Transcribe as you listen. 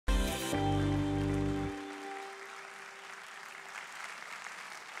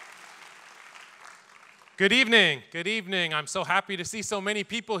Good evening. Good evening. I'm so happy to see so many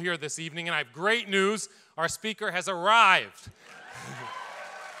people here this evening, and I have great news. Our speaker has arrived.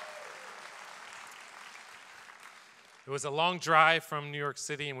 It was a long drive from New York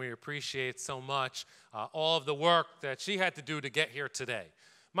City, and we appreciate so much all of the work that she had to do to get here today.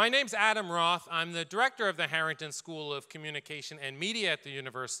 My name's Adam Roth. I'm the director of the Harrington School of Communication and Media at the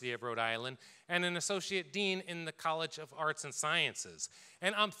University of Rhode Island and an associate dean in the College of Arts and Sciences.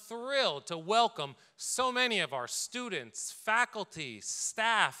 And I'm thrilled to welcome so many of our students, faculty,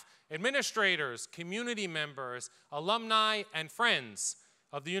 staff, administrators, community members, alumni, and friends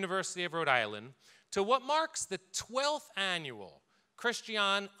of the University of Rhode Island to what marks the 12th annual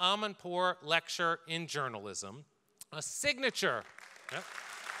Christiane Amanpour Lecture in Journalism, a signature. Yep.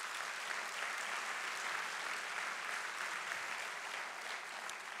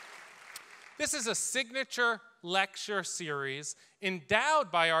 This is a signature lecture series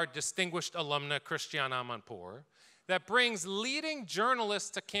endowed by our distinguished alumna, Christiane Amanpour, that brings leading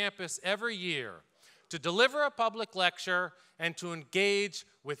journalists to campus every year to deliver a public lecture and to engage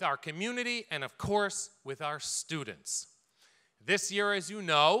with our community and, of course, with our students. This year, as you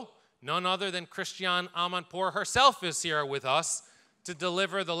know, none other than Christiane Amanpour herself is here with us to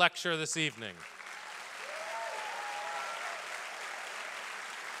deliver the lecture this evening.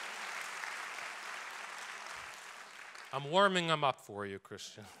 I'm warming them up for you,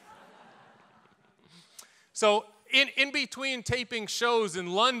 Christian. So in between taping shows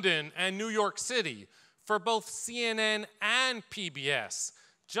in London and New York City for both CNN and PBS,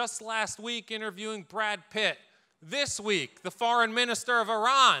 just last week interviewing Brad Pitt, this week the foreign minister of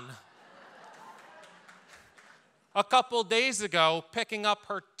Iran, a couple days ago picking up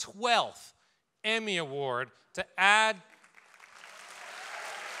her 12th Emmy Award to add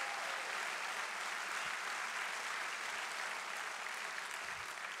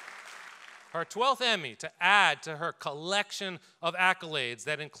her 12th Emmy to add to her collection of accolades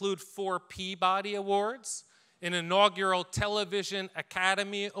that include 4 Peabody Awards, an inaugural Television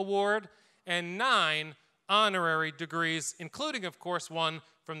Academy Award, and 9 honorary degrees, including, of course, one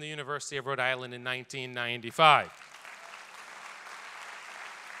from the University of Rhode Island in 1995.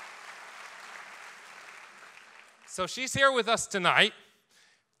 So she's here with us tonight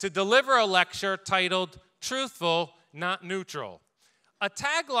to deliver a lecture titled Truthful, Not Neutral, a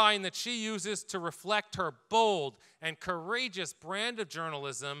tagline that she uses to reflect her bold and courageous brand of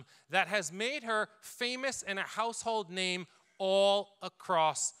journalism that has made her famous and a household name all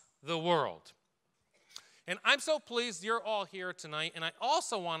across the world. And I'm so pleased you're all here tonight, and I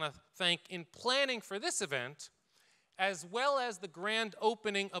also want to thank, in planning for this event, as well as the grand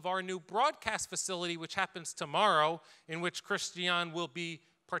opening of our new broadcast facility, which happens tomorrow, in which Christiane will be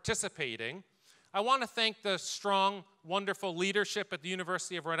participating, I want to thank the strong, wonderful leadership at the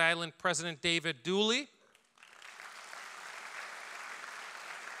University of Rhode Island, President David Dooley,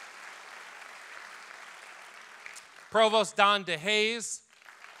 Provost Don DeHaze.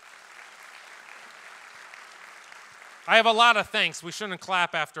 I have a lot of thanks. We shouldn't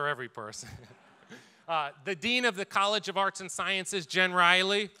clap after every person. The Dean of the College of Arts and Sciences, Jen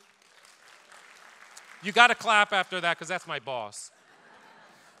Riley. You got to clap after that because that's my boss.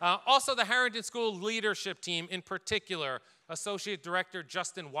 Also, the Harrington School leadership team, in particular, Associate Director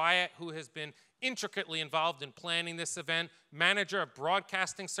Justin Wyatt, who has been intricately involved in planning this event, Manager of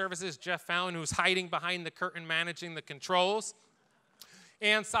Broadcasting Services, Jeff Fallon, who's hiding behind the curtain managing the controls,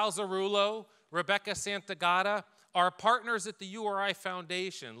 Ann Salzarulo, Rebecca Santagata, our partners at the URI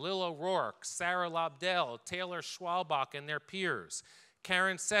Foundation, Lil O'Rourke, Sarah Lobdell, Taylor Schwalbach, and their peers,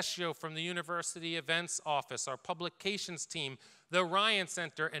 Karen Sescio from the University Events Office, our publications team, the Ryan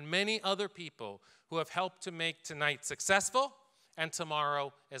Center, and many other people who have helped to make tonight successful and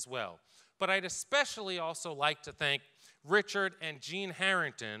tomorrow as well. But I'd especially also like to thank Richard and Jean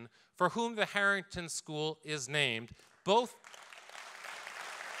Harrington, for whom the Harrington School is named. Both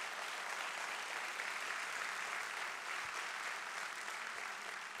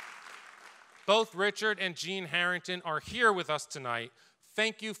Richard and Jean Harrington are here with us tonight.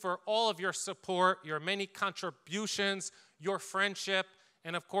 Thank you for all of your support, your many contributions, your friendship,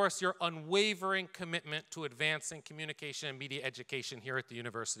 and of course, your unwavering commitment to advancing communication and media education here at the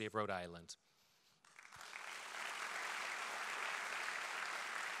University of Rhode Island.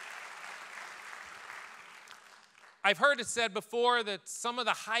 I've heard it said before that some of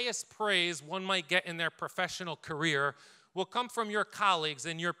the highest praise one might get in their professional career will come from your colleagues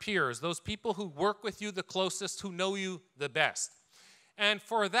and your peers, those people who work with you the closest, who know you the best. And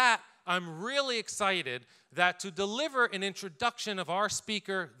for that, I'm really excited that to deliver an introduction of our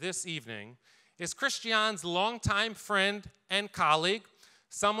speaker this evening is Christiane's longtime friend and colleague,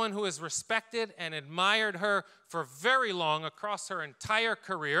 someone who has respected and admired her for very long across her entire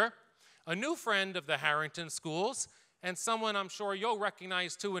career, a new friend of the Harrington schools, and someone I'm sure you'll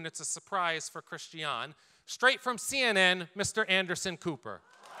recognize too, and it's a surprise for Christiane, straight from CNN, Mr. Anderson Cooper.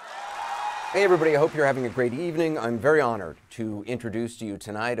 Hey everybody, I hope you're having a great evening. I'm very honored to introduce to you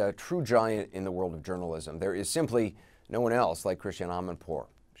tonight a true giant in the world of journalism. There is simply no one else like Christiane Amanpour.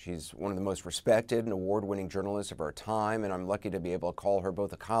 She's one of the most respected and award-winning journalists of our time, and I'm lucky to be able to call her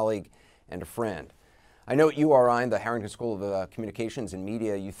both a colleague and a friend. I know at URI, the Harrington School of Communications and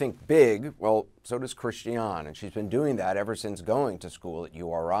Media, you think big. Well, so does Christiane, and she's been doing that ever since going to school at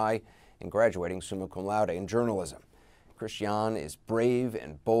URI and graduating summa cum laude in journalism. Christiane is brave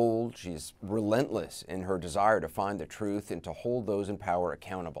and bold. She's relentless in her desire to find the truth and to hold those in power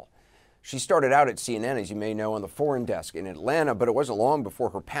accountable. She started out at CNN, as you may know, on the foreign desk in Atlanta, but it wasn't long before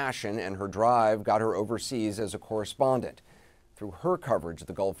her passion and her drive got her overseas as a correspondent. Through her coverage of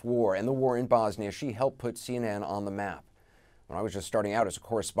the Gulf War and the war in Bosnia, she helped put CNN on the map. When I was just starting out as a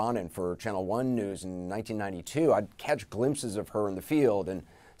correspondent for Channel 1 News in 1992, I'd catch glimpses of her in the field in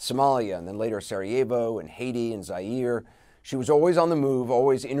Somalia and then later Sarajevo and Haiti and Zaire. She was always on the move,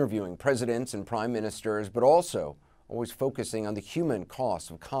 always interviewing presidents and prime ministers, but also always focusing on the human cost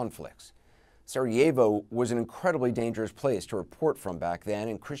of conflicts. Sarajevo was an incredibly dangerous place to report from back then,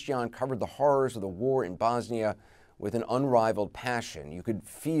 and Christiane covered the horrors of the war in Bosnia with an unrivaled passion. You could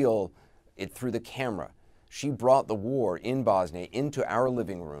feel it through the camera. She brought the war in Bosnia into our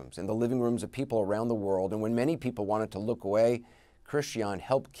living rooms and the living rooms of people around the world, and when many people wanted to look away, Christiane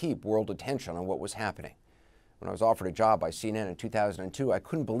helped keep world attention on what was happening. When I was offered a job by CNN in 2002, I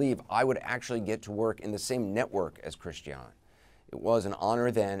couldn't believe I would actually get to work in the same network as Christiane. It was an honor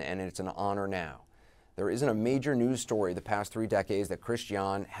then, and it's an honor now. There isn't a major news story the past 3 decades that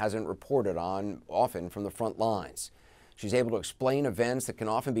Christiane hasn't reported on, often from the front lines. She's able to explain events that can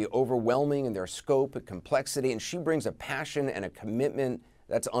often be overwhelming in their scope and complexity, and she brings a passion and a commitment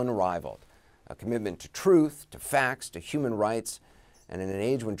that's unrivaled. A commitment to truth, to facts, to human rights. And in an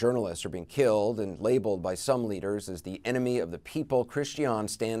age when journalists are being killed and labeled by some leaders as the enemy of the people, Christiane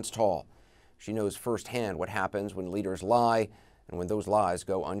stands tall. She knows firsthand what happens when leaders lie and when those lies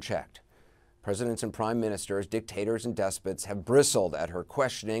go unchecked. Presidents and prime ministers, dictators and despots have bristled at her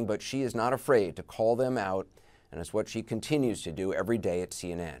questioning, but she is not afraid to call them out, and it's what she continues to do every day at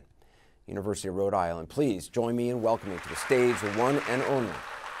CNN. University of Rhode Island, please join me in welcoming to the stage the one and only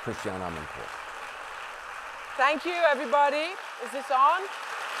Christiane Amanpour. Thank you, everybody. Is this on?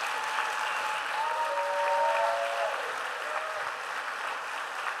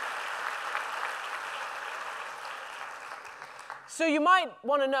 So you might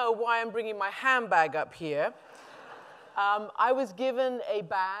want to know why I'm bringing my handbag up here. I was given a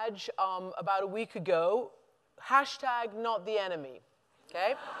badge about a week ago, #NotTheEnemy,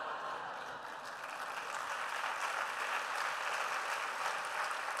 okay?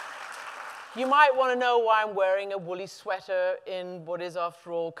 You might want to know why I'm wearing a woolly sweater in what is,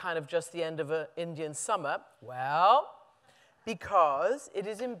 after all, kind of just the end of an Indian summer. Well, because it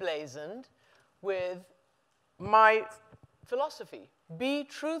is emblazoned with my philosophy. Be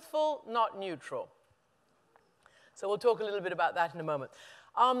truthful, not neutral. So we'll talk a little bit about that in a moment.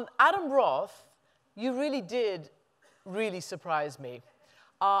 Adam Roth, you really did surprise me.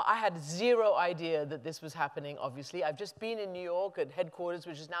 I had zero idea that this was happening, obviously. I've just been in New York at headquarters,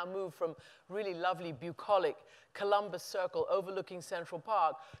 which has now moved from really lovely, bucolic Columbus Circle overlooking Central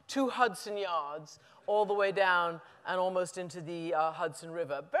Park to Hudson Yards, all the way down and almost into the Hudson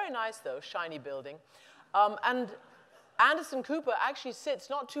River. Very nice, though, shiny building. And Anderson Cooper actually sits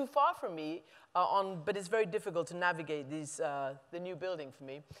not too far from me, but it's very difficult to navigate the new building for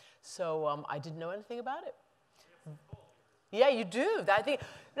me. So I didn't know anything about it. Yeah, you do. I think.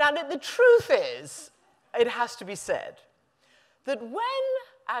 Now, the truth is, it has to be said, that when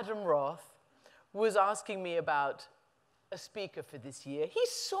Adam Roth was asking me about a speaker for this year, he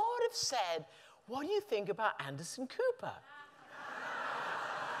sort of said, what do you think about Anderson Cooper?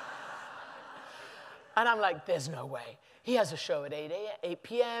 And I'm like, there's no way. He has a show at 8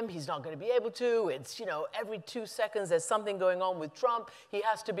 p.m. He's not going to be able to. It's, you know, every 2 seconds there's something going on with Trump. He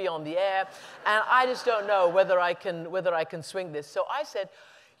has to be on the air. And I just don't know whether I can swing this. So I said,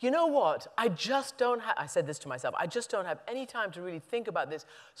 you know what? I said this to myself. I just don't have any time to really think about this.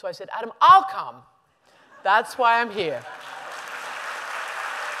 So I said, Adam, I'll come. That's why I'm here.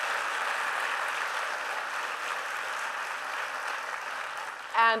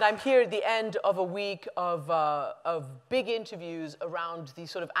 And I'm here at the end of a week of big interviews around the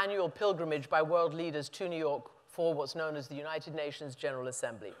sort of annual pilgrimage by world leaders to New York for what's known as the United Nations General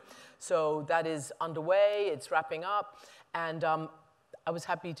Assembly. So that is underway. It's wrapping up. And I was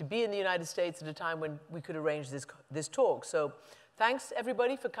happy to be in the United States at a time when we could arrange this talk. So thanks,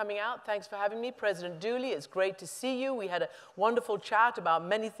 everybody, for coming out. Thanks for having me. President Dooley, it's great to see you. We had a wonderful chat about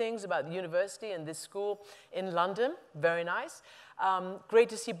many things about the university and this school in London. Very nice. Great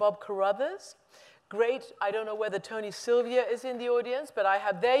to see Bob Carruthers. Great. I don't know whether Tony Sylvia is in the audience, but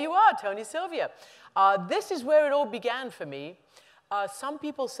there you are, Tony Sylvia. This is where it all began for me. Some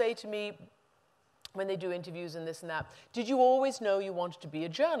people say to me, when they do interviews and this and that, did you always know you wanted to be a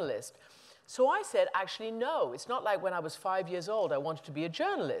journalist? So I said, actually, no. It's not like when I was 5 years old, I wanted to be a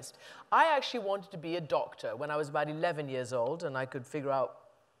journalist. I actually wanted to be a doctor when I was about 11 years old, and I could figure out,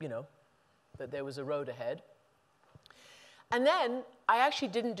 you know, that there was a road ahead. And then I actually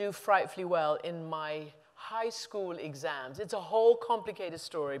didn't do frightfully well in my high school exams. It's a whole complicated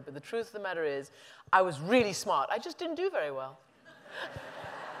story, but the truth of the matter is, I was really smart. I just didn't do very well.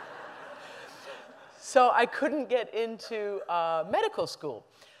 So I couldn't get into medical school.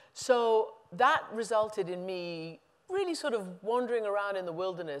 So that resulted in me really sort of wandering around in the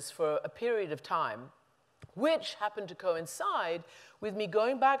wilderness for a period of time, which happened to coincide with me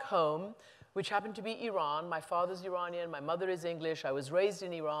going back home, which happened to be Iran. My father's Iranian, my mother is English. I was raised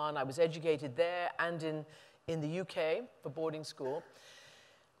in Iran. I was educated there and in the UK for boarding school.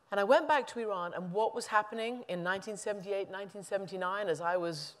 And I went back to Iran, and what was happening in 1978, 1979, as I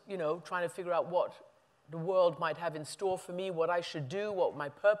was, you know, trying to figure out what the world might have in store for me, what I should do, what my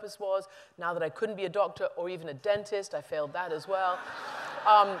purpose was. Now that I couldn't be a doctor or even a dentist, I failed that as well.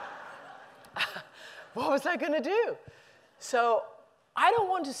 What was I going to do? So I don't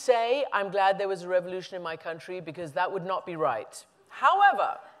want to say I'm glad there was a revolution in my country, because that would not be right.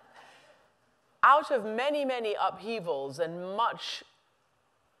 However, out of many, many upheavals and much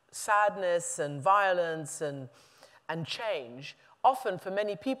sadness and violence and change, often for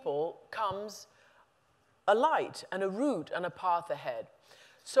many people comes a light and a route and a path ahead.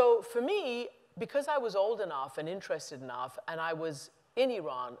 So for me, because I was old enough and interested enough, and I was in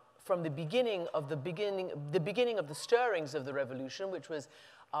Iran from the beginning of the stirrings of the revolution, which was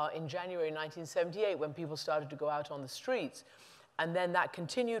in January 1978, when people started to go out on the streets. And then that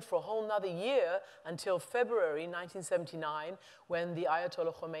continued for a whole nother year until February 1979, when the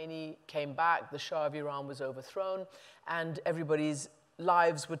Ayatollah Khomeini came back, the Shah of Iran was overthrown, and everybody's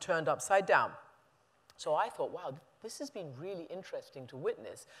lives were turned upside down. So I thought, wow, this has been really interesting to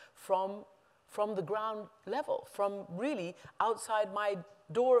witness from the ground level, from really outside my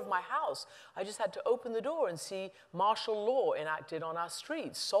door of my house. I just had to open the door and see martial law enacted on our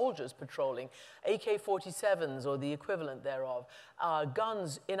streets, soldiers patrolling, AK-47s or the equivalent thereof,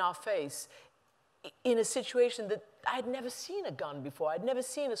 guns in our face, in a situation that I had never seen a gun before. I'd never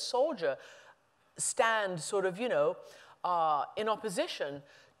seen a soldier stand sort of, you know, in opposition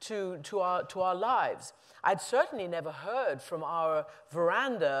to our lives. I'd certainly never heard from our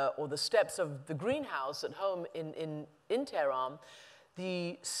veranda or the steps of the greenhouse at home in Tehran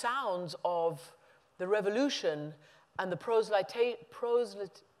the sounds of the revolution and the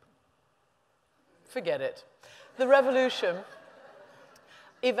forget it. The revolution,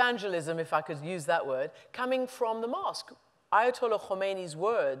 evangelism, if I could use that word, coming from the mosque. Ayatollah Khomeini's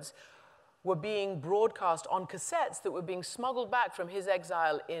words were being broadcast on cassettes that were being smuggled back from his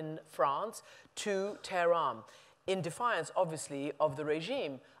exile in France to Tehran, in defiance, obviously, of the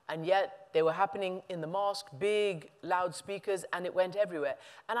regime. And yet, they were happening in the mosque, big loudspeakers, and it went everywhere.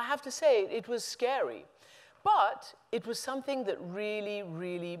 And I have to say, it was scary. But it was something that really,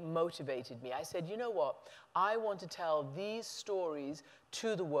 really motivated me. I said, you know what? I want to tell these stories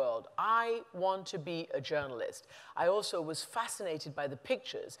to the world. I want to be a journalist. I also was fascinated by the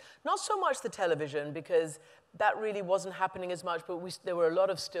pictures. Not so much the television, because that really wasn't happening as much, but there were a lot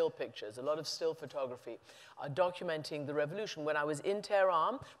of still pictures, a lot of still photography documenting the revolution when I was in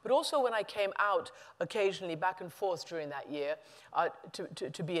Tehran, but also when I came out occasionally back and forth during that year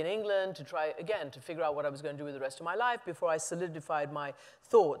to be in England, to try, again, to figure out what I was going to do with the rest of my life before I solidified my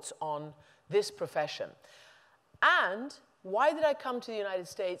thoughts on this profession. And why did I come to the United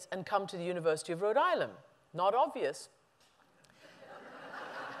States and come to the University of Rhode Island? Not obvious.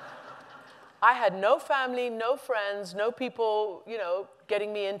 I had no family, no friends, no people, you know,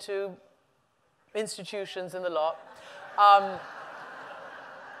 getting me into institutions and the lot.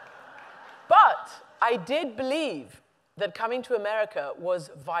 But I did believe that coming to America was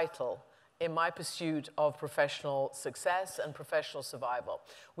vital in my pursuit of professional success and professional survival.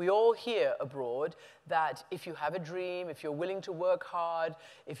 We all hear abroad that if you have a dream, if you're willing to work hard,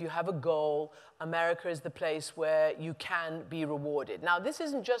 if you have a goal, America is the place where you can be rewarded. Now, this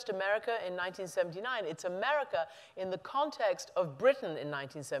isn't just America in 1979. It's America in the context of Britain in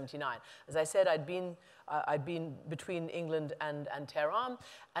 1979. As I said, I'd been between England and Tehran,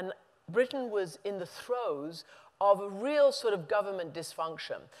 and Britain was in the throes of a real sort of government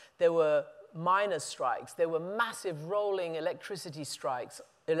dysfunction. There were miners' strikes. There were massive rolling electricity strikes,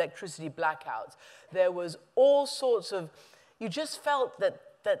 electricity blackouts. There was all sorts of, you just felt that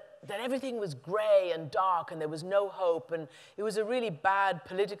everything was gray and dark and there was no hope. And it was a really bad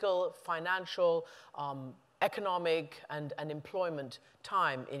political, financial, economic, and employment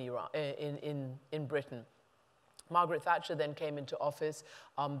time in Iran, in Britain. Margaret Thatcher then came into office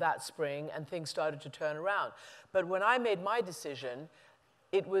that spring, and things started to turn around. But when I made my decision,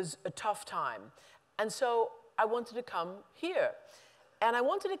 it was a tough time. And so I wanted to come here. And I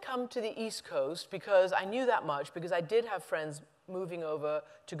wanted to come to the East Coast because I knew that much, because I did have friends moving over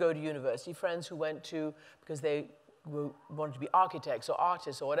to go to university, friends who went to, because they wanted to be architects or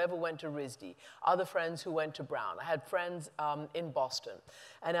artists or whatever, went to RISD. Other friends who went to Brown. I had friends in Boston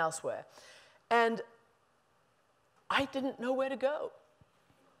and elsewhere. And I didn't know where to go.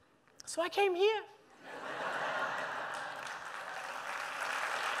 So I came here.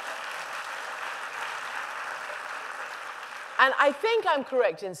 And I think I'm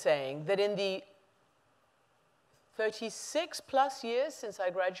correct in saying that in the 36 plus years since I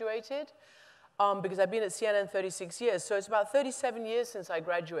graduated, because I've been at CNN 36 years, so it's about 37 years since I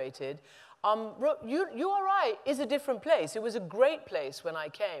graduated, URI is a different place. It was a great place when I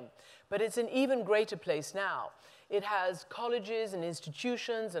came, but it's an even greater place now. It has colleges and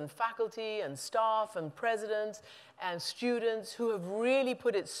institutions and faculty and staff and presidents and students who have really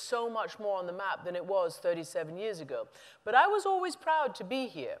put it so much more on the map than it was 37 years ago. But I was always proud to be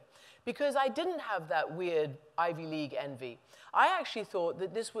here because I didn't have that weird Ivy League envy. I actually thought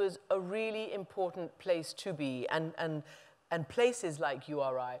that this was a really important place to be, and places like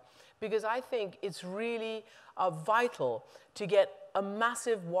URI, because I think it's really vital to get a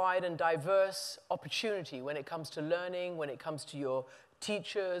massive, wide, and diverse opportunity when it comes to learning, when it comes to your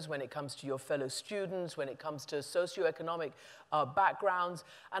teachers, when it comes to your fellow students, when it comes to socioeconomic backgrounds.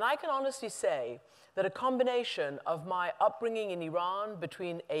 And I can honestly say that a combination of my upbringing in Iran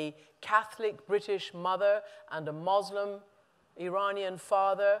between a Catholic British mother and a Muslim Iranian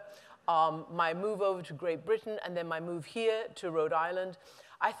father, my move over to Great Britain, and then my move here to Rhode Island,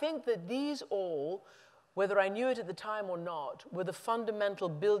 I think that these all, whether I knew it at the time or not, were the fundamental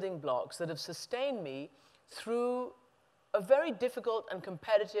building blocks that have sustained me through a very difficult and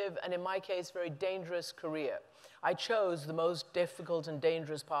competitive, and in my case, very dangerous career. I chose the most difficult and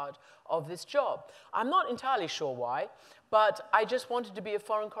dangerous part of this job. I'm not entirely sure why, but I just wanted to be a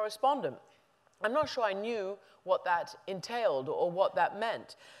foreign correspondent. I'm not sure I knew what that entailed or what that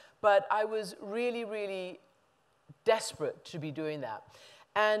meant, but I was really, really desperate to be doing that.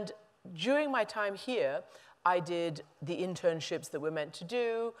 And during my time here, I did the internships that we're meant to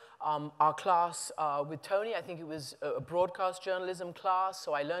do. Our class with Tony, I think it was a broadcast journalism class,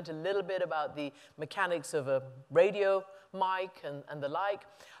 so I learned a little bit about the mechanics of a radio mic and the like,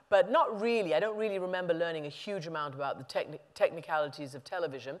 but not really. I don't really remember learning a huge amount about the technicalities of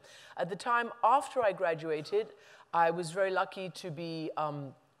television. At the time after I graduated, I was very lucky to be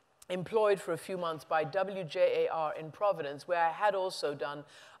employed for a few months by WJAR in Providence, where I had also done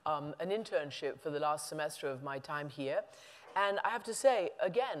an internship for the last semester of my time here. And I have to say,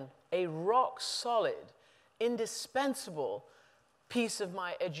 again, a rock-solid, indispensable piece of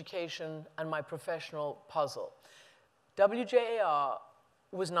my education and my professional puzzle. WJAR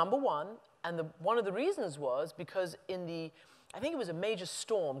was #1, and one of the reasons was because in the, I think it was a major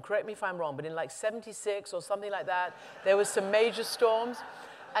storm, correct me if I'm wrong, but in like 76 or something like that, there was some major storms.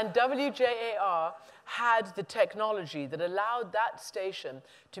 And WJAR had the technology that allowed that station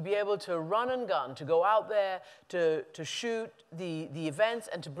to be able to run and gun, to go out there, to shoot the events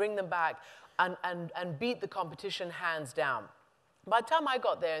and to bring them back and beat the competition hands down. By the time I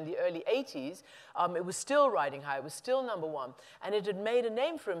got there in the early 80s, it was still riding high, it was still #1, and it had made a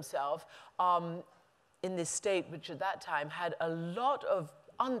name for himself in this state, which at that time had a lot of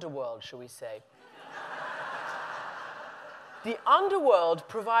underworld, shall we say. The underworld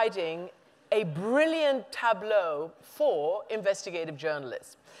providing a brilliant tableau for investigative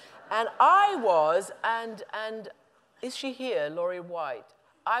journalists. And I was, and is she here, Laurie White?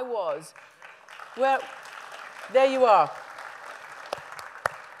 I was, well, there you are.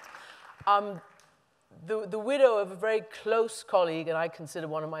 the widow of a very close colleague, and I consider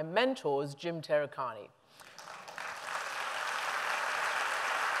one of my mentors, Jim Terracani.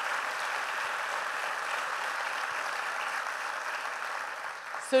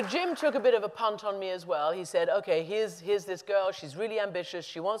 So Jim took a bit of a punt on me as well. He said, okay, here's this girl. She's really ambitious.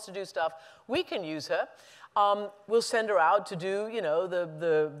 She wants to do stuff. We can use her. We'll send her out to do, you know,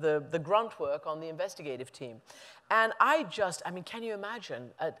 the grunt work on the investigative team. And I mean, can you imagine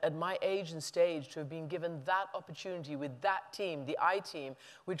at my age and stage to have been given that opportunity with that team, the I-Team,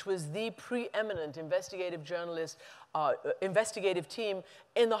 which was the preeminent investigative journalist, investigative team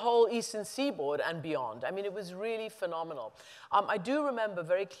in the whole Eastern Seaboard and beyond. I mean, it was really phenomenal. I do remember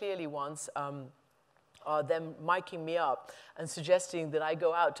very clearly once them miking me up and suggesting that I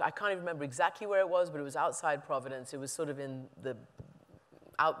go out. I can't even remember exactly where it was, but it was outside Providence. It was sort of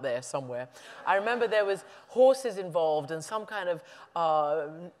out there somewhere. I remember there was horses involved and some kind of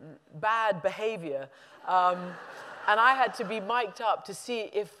bad behavior. And I had to be mic'd up to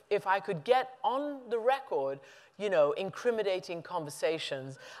see if I could get on the record, you know, incriminating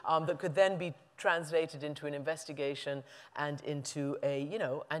conversations that could then be translated into an investigation and into a, you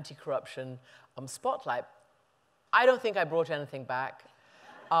know, anti-corruption spotlight. I don't think I brought anything back.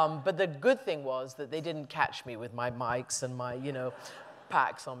 But the good thing was that they didn't catch me with my mics and my, you know,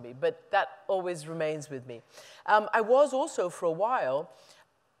 packs on me. But that always remains with me. I was also, for a while,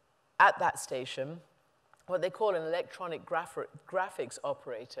 at that station, what they call an electronic graphics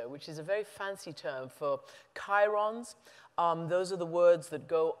operator, which is a very fancy term for chirons. Those are the words that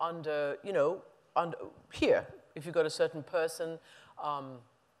go under, you know, under here. If you've got a certain person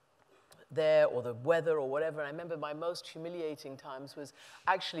there, or the weather, or whatever. And I remember my most humiliating times was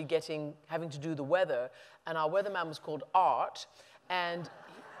actually having to do the weather. And our weatherman was called Art. And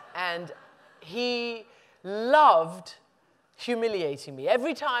he loved humiliating me.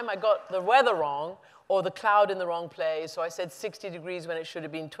 Every time I got the weather wrong, or the cloud in the wrong place, so I said 60 degrees when it should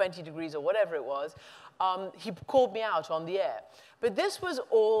have been 20 degrees or whatever it was, he called me out on the air. But this was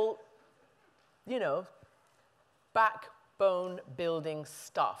all, you know, backbone building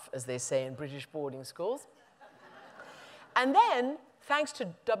stuff, as they say in British boarding schools. And then, thanks to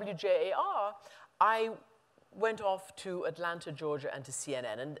WJAR, I went off to Atlanta, Georgia, and to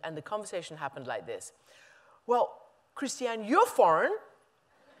CNN. And the conversation happened like this. Well, Christiane, you're foreign.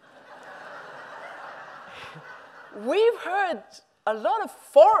 We've heard a lot of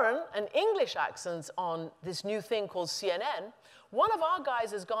foreign and English accents on this new thing called CNN. One of our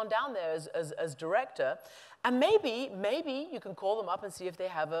guys has gone down there as director, and maybe you can call them up and see if they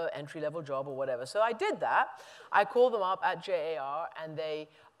have an entry-level job or whatever. So I did that. I called them up at JAR, and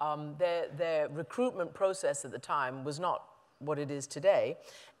their recruitment process at the time was not what it is today,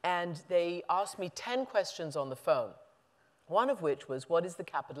 and they asked me 10 questions on the phone, one of which was, what is the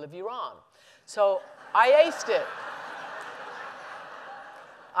capital of Iran? So I aced it.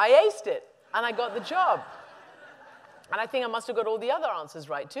 I aced it, and I got the job. And I think I must have got all the other answers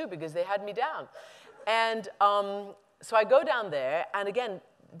right, too, because they had me down. And so I go down there, and again,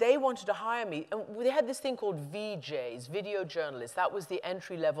 they wanted to hire me. And they had this thing called VJs, video journalists. That was the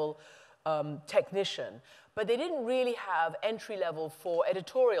entry-level technician. But they didn't really have entry-level for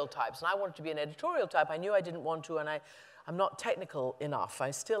editorial types. And I wanted to be an editorial type. I knew I didn't want to, and I'm not technical enough.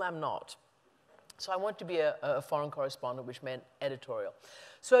 I still am not. So I wanted to be a foreign correspondent, which meant editorial.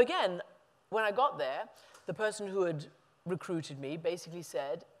 So again, when I got there, the person who had recruited me basically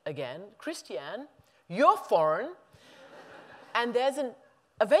said, again, Christiane, you're foreign, and there's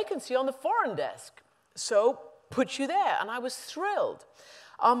a vacancy on the foreign desk. So put you there. And I was thrilled.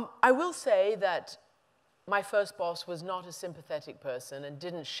 I will say that my first boss was not a sympathetic person and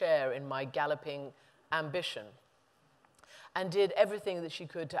didn't share in my galloping ambition, and did everything that she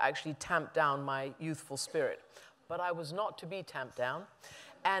could to actually tamp down my youthful spirit. But I was not to be tamped down.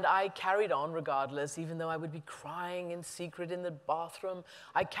 And I carried on regardless, even though I would be crying in secret in the bathroom.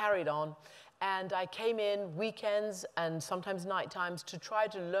 I carried on. And I came in weekends and sometimes night times to try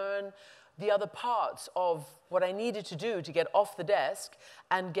to learn the other parts of what I needed to do to get off the desk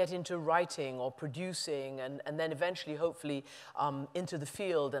and get into writing or producing, and then eventually, hopefully, into the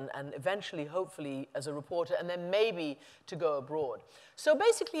field, and eventually, hopefully, as a reporter, and then maybe to go abroad. So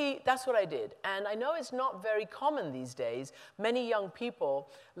basically, that's what I did. And I know it's not very common these days. Many young people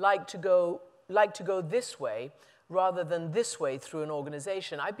like to go this way rather than this way through an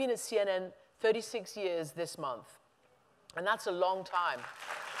organization. I've been at CNN 36 years this month, and that's a long time.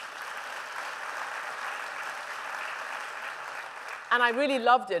 And I really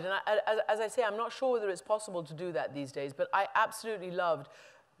loved it. And as I say, I'm not sure whether it's possible to do that these days, but I absolutely loved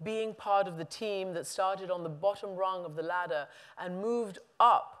being part of the team that started on the bottom rung of the ladder and moved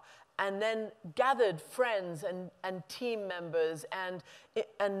up and then gathered friends and team members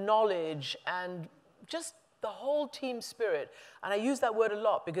and knowledge and just the whole team spirit. And I use that word a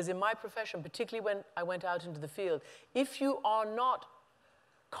lot because in my profession, particularly when I went out into the field, if you are not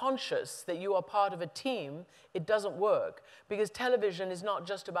conscious that you are part of a team, it doesn't work. Because television is not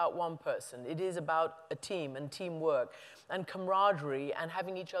just about one person. It is about a team and teamwork and camaraderie and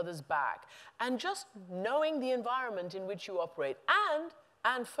having each other's back and just knowing the environment in which you operate.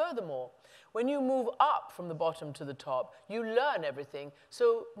 And furthermore, when you move up from the bottom to the top, you learn everything.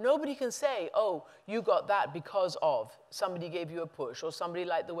 So nobody can say, oh, you got that because of somebody gave you a push or somebody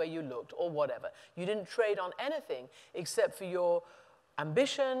liked the way you looked or whatever. You didn't trade on anything except for your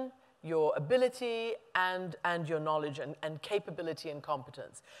ambition, your ability, and your knowledge and capability and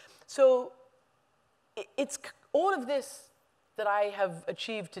competence. So it's all of this that I have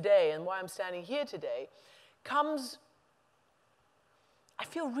achieved today and why I'm standing here today comes, I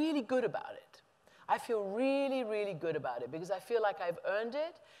feel really good about it. I feel really, really good about it because I feel like I've earned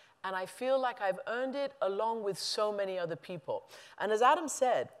it, and I feel like I've earned it along with so many other people. And as Adam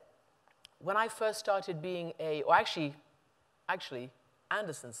said, when I first started being actually,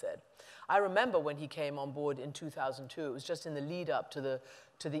 Anderson said, I remember when he came on board in 2002, it was just in the lead up to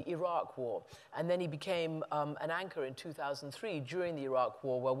the Iraq War. And then he became an anchor in 2003 during the Iraq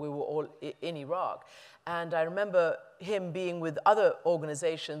War while we were all in Iraq. And I remember him being with other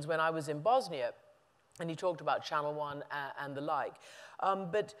organizations when I was in Bosnia, and he talked about Channel One and the like.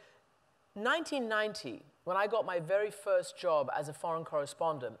 But 1990, when I got my very first job as a foreign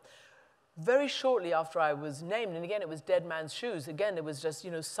correspondent, very shortly after I was named, and again, it was dead man's shoes. Again, it was just,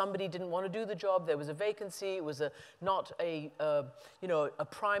 somebody didn't want to do the job. There was a vacancy. It was not a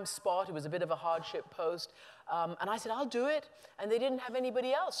prime spot. It was a bit of a hardship post. And I said, I'll do it. And they didn't have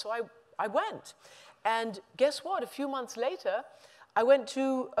anybody else, so I went. And guess what? A few months later, I went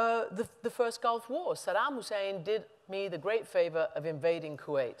to the first Gulf War. Saddam Hussein did me the great favor of invading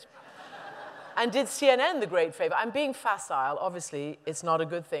Kuwait. And did CNN the great favor. I'm being facile. Obviously, it's not a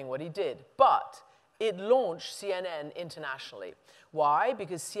good thing what he did. But it launched CNN internationally. Why?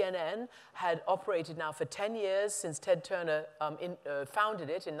 Because CNN had operated now for 10 years since Ted Turner founded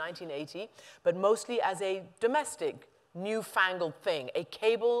it in 1980, but mostly as a domestic, newfangled thing, a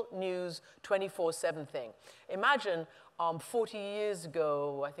cable news 24/7 thing. Imagine 40 years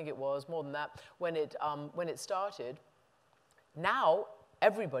ago, I think it was, more than that, when it started. Now,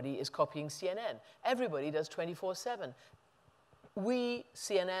 everybody is copying CNN. Everybody does 24/7.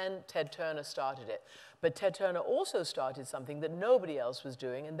 CNN, Ted Turner started it. But Ted Turner also started something that nobody else was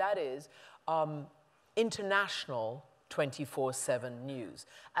doing, and that is international 24/7 news.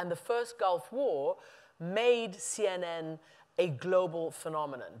 And the first Gulf War made CNN a global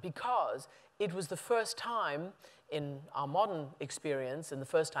phenomenon because it was the first time in our modern experience, and the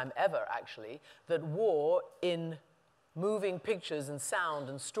first time ever, actually, that war in moving pictures and sound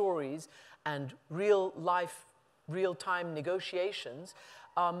and stories and real-time negotiations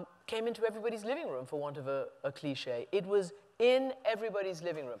came into everybody's living room, for want of a cliche. It was in everybody's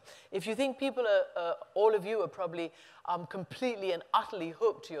living room. If you think people all of you are probably completely and utterly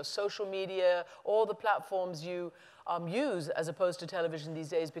hooked to your social media, all the platforms you use as opposed to television these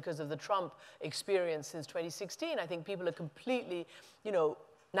days because of the Trump experience since 2016, I think people are completely,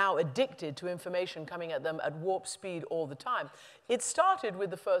 now addicted to information coming at them at warp speed all the time. It started with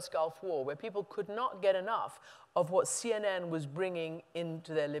the first Gulf War, where people could not get enough of what CNN was bringing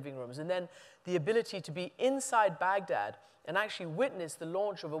into their living rooms. And then the ability to be inside Baghdad and actually witness the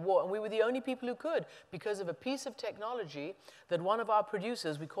launch of a war. And we were the only people who could because of a piece of technology that one of our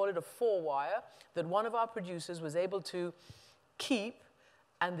producers, we call it a 4-wire, that one of our producers was able to keep,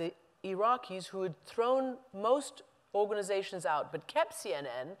 and the Iraqis who had thrown most organizations out, but kept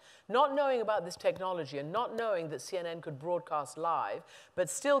CNN, not knowing about this technology and not knowing that CNN could broadcast live, but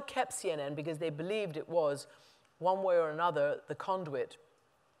still kept CNN because they believed it was, one way or another, the conduit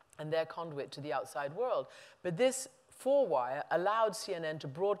and their conduit to the outside world. But this 4-wire allowed CNN to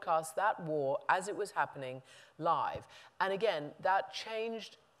broadcast that war as it was happening live. And again, that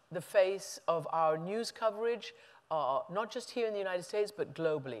changed the face of our news coverage, not just here in the United States, but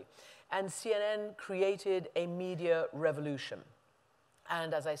globally. And CNN created a media revolution.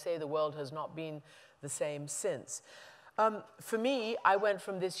 And as I say, the world has not been the same since. For me, I went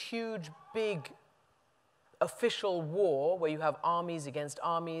from this huge, big official war where you have armies against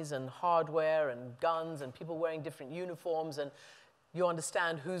armies and hardware and guns and people wearing different uniforms, and you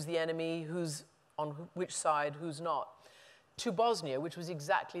understand who's the enemy, who's on which side, who's not, to Bosnia, which was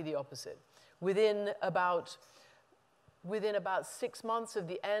exactly the opposite. Within about within about 6 months of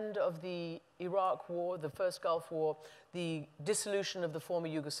the end of the Iraq War, the first Gulf War, the dissolution of the former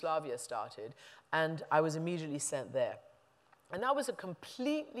Yugoslavia started, and I was immediately sent there. And that was a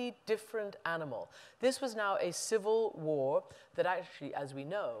completely different animal. This was now a civil war that actually, as we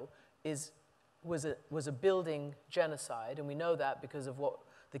know, was a building genocide, and we know that because of what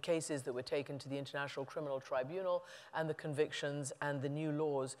the cases that were taken to the International Criminal Tribunal and the convictions and the new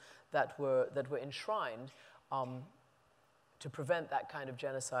laws that were enshrined to prevent that kind of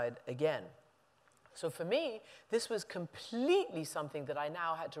genocide again. So for me, this was completely something that I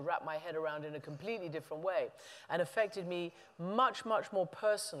now had to wrap my head around in a completely different way, and affected me much, much more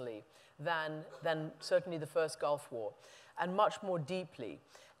personally than certainly the first Gulf War, and much more deeply.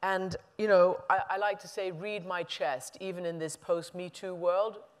 And, you know, I like to say, read my chest, even in this post-Me Too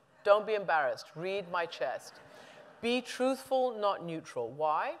world. Don't be embarrassed. Read my chest. Be truthful, not neutral.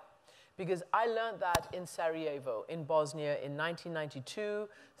 Why? Because I learned that in Sarajevo, in Bosnia, in 1992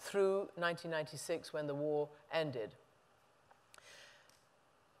 through 1996 when the war ended.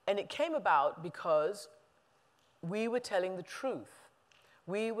 And it came about because we were telling the truth.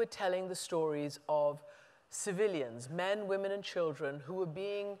 We were telling the stories of civilians, men, women, and children who were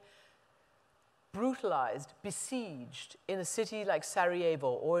being brutalized, besieged in a city like Sarajevo,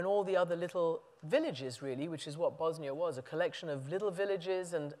 or in all the other little villages, really, which is what Bosnia was, a collection of little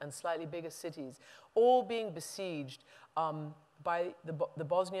villages and slightly bigger cities, all being besieged by the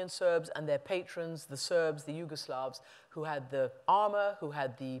Bosnian Serbs and their patrons, the Serbs, the Yugoslavs, who had the armor, who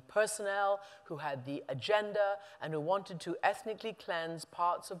had the personnel, who had the agenda, and who wanted to ethnically cleanse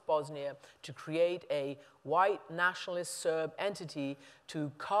parts of Bosnia to create a white nationalist Serb entity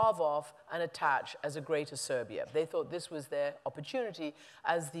to carve off and attach as a greater Serbia. They thought this was their opportunity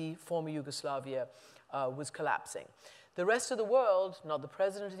as the former Yugoslavia was collapsing. The rest of the world, not the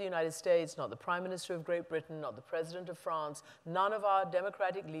President of the United States, not the Prime Minister of Great Britain, not the President of France, none of our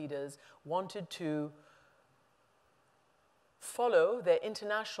democratic leaders wanted to follow their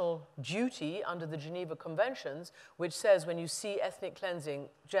international duty under the Geneva Conventions, which says when you see ethnic cleansing,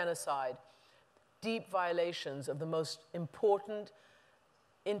 genocide, deep violations of the most important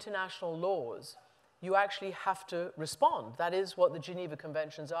international laws, you actually have to respond. That is what the Geneva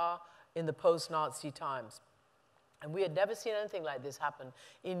Conventions are in the post-Nazi times. And we had never seen anything like this happen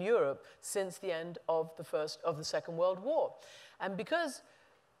in Europe since the end of the Second World War. And because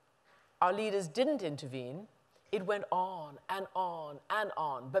our leaders didn't intervene, it went on and on and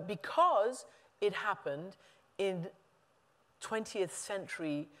on. But because it happened in 20th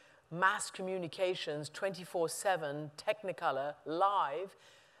century mass communications, 24/7, Technicolor, live,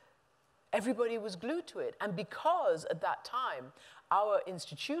 everybody was glued to it. And because at that time, our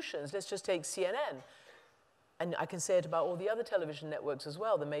institutions, let's just take CNN, and I can say it about all the other television networks as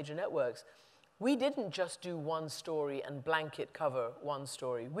well, the major networks, we didn't just do one story and blanket cover one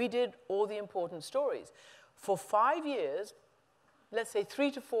story. We did all the important stories. For 5 years, let's say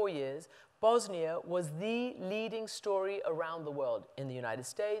 3 to 4 years, Bosnia was the leading story around the world, in the United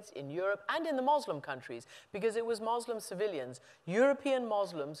States, in Europe, and in the Muslim countries, because it was Muslim civilians, European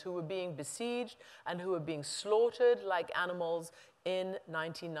Muslims, who were being besieged and who were being slaughtered like animals in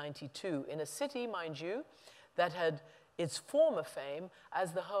 1992, in a city, mind you, that had its former fame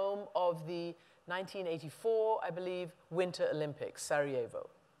as the home of the 1984, I believe, Winter Olympics, Sarajevo.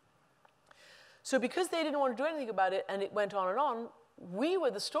 So because they didn't want to do anything about it, and it went on, we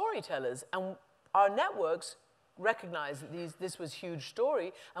were the storytellers, and our networks recognized that this was a huge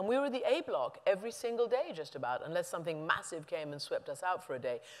story, and we were the A block every single day, just about, unless something massive came and swept us out for a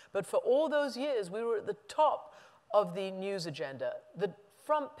day. But for all those years, we were at the top of the news agenda, the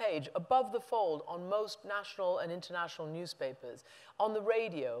front page, above the fold on most national and international newspapers, on the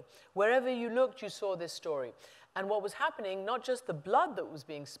radio. Wherever you looked, you saw this story. And what was happening, not just the blood that was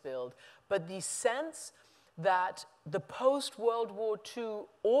being spilled, but the sense that the post-World War II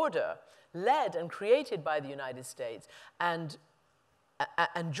order, led and created by the United States and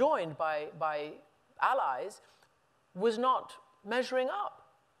joined by allies, was not measuring up.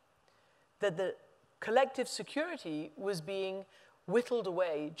 That the collective security was being whittled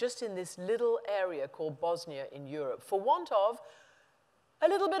away just in this little area called Bosnia in Europe, for want of a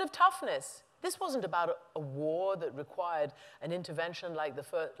little bit of toughness. This wasn't about a war that required an intervention like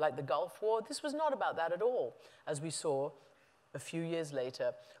the Gulf War. This was not about that at all, as we saw a few years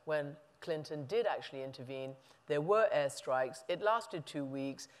later when Clinton did actually intervene. There were airstrikes. It lasted 2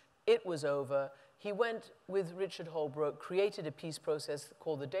 weeks. It was over. He went with Richard Holbrooke, created a peace process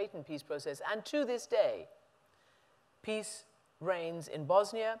called the Dayton Peace Process, and to this day, peace reigns in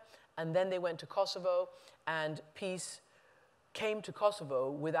Bosnia, and then they went to Kosovo, and peace came to Kosovo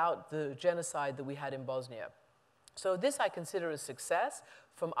without the genocide that we had in Bosnia. So this I consider a success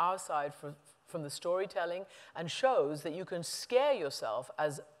from our side, from the storytelling, and shows that you can scare yourself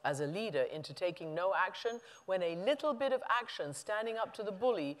as a leader into taking no action when a little bit of action, standing up to the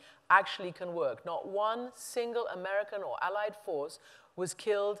bully, actually can work. Not one single American or Allied force was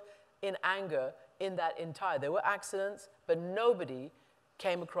killed in anger in that entire. There were accidents, but nobody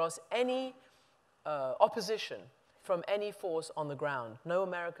came across any opposition from any force on the ground. No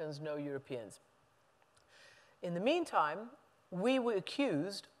Americans, no Europeans. In the meantime, we were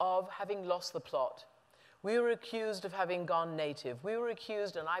accused of having lost the plot. We were accused of having gone native. We were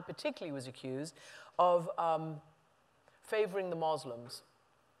accused, and I particularly was accused, of favoring the Muslims,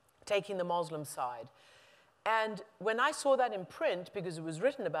 taking the Muslim side. And when I saw that in print, because it was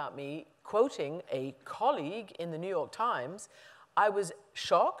written about me, quoting a colleague in the New York Times, I was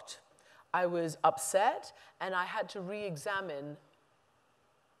shocked, I was upset, and I had to re-examine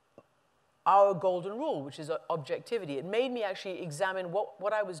our golden rule, which is objectivity. It made me actually examine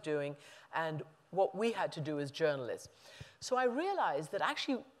what I was doing and what we had to do as journalists. So I realized that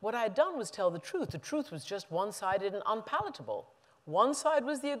actually what I had done was tell the truth. The truth was just one-sided and unpalatable. One side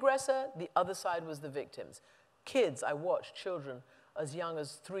was the aggressor, the other side was the victims. Kids, I watched children as young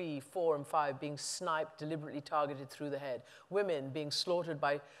as 3, 4, and 5 being sniped, deliberately targeted through the head. Women being slaughtered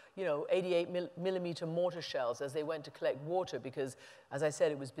by, 88-millimeter mortar shells as they went to collect water because, as I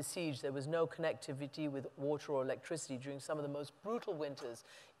said, it was besieged. There was no connectivity with water or electricity during some of the most brutal winters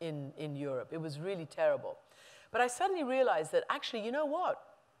in Europe. It was really terrible. But I suddenly realized that actually, you know what?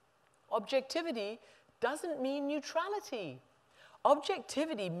 Objectivity doesn't mean neutrality.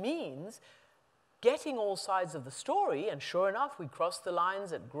 Objectivity means getting all sides of the story, and sure enough, we crossed the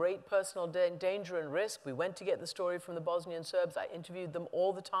lines at great personal danger and risk. We went to get the story from the Bosnian Serbs. I interviewed them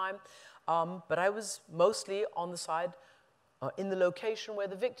all the time, but I was mostly on the side, in the location where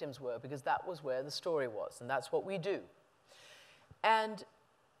the victims were, because that was where the story was, and that's what we do. And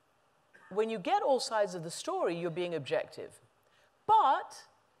when you get all sides of the story, you're being objective. But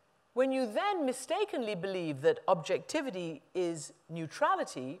when you then mistakenly believe that objectivity is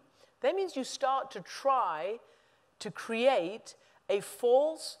neutrality, that means you start to try to create a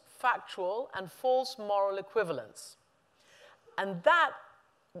false factual and false moral equivalence. And that,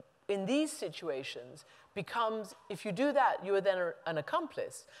 in these situations, becomes, if you do that, you are then an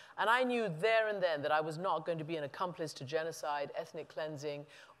accomplice. And I knew there and then that I was not going to be an accomplice to genocide, ethnic cleansing,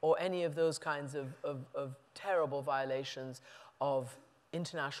 or any of those kinds of terrible violations of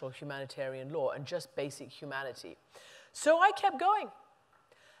international humanitarian law and just basic humanity. So I kept going.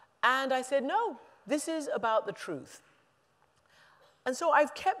 And I said, no, this is about the truth. And so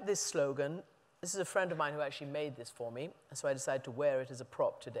I've kept this slogan. This is a friend of mine who actually made this for me, and so I decided to wear it as a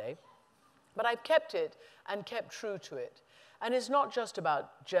prop today. But I've kept it and kept true to it. And it's not just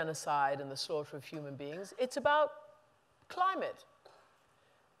about genocide and the slaughter of human beings. It's about climate.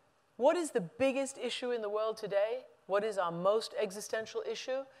 What is the biggest issue in the world today? What is our most existential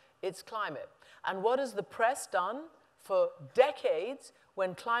issue? It's climate. And what has the press done for decades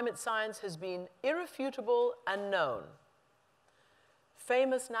when climate science has been irrefutable and known?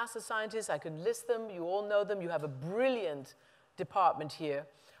 Famous NASA scientists, I could list them, you all know them. You have a brilliant department here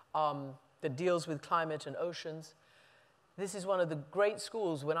that deals with climate and oceans. This is one of the great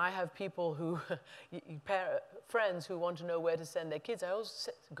schools. When I have people who, friends who want to know where to send their kids, I always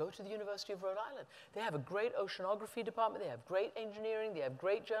say, go to the University of Rhode Island. They have a great oceanography department, they have great engineering, they have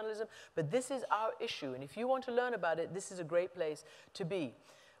great journalism, but this is our issue, and if you want to learn about it, this is a great place to be.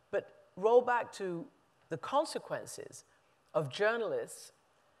 But roll back to the consequences of journalists,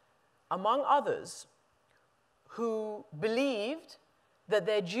 among others, who believed that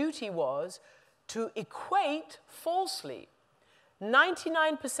their duty was to equate falsely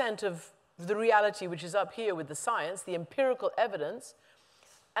 99% of the reality, which is up here with the science, the empirical evidence,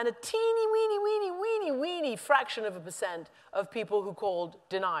 and a teeny, weeny fraction of a percent of people who called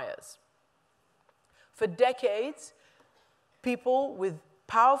deniers. For decades, people with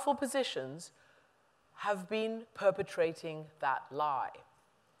powerful positions have been perpetrating that lie.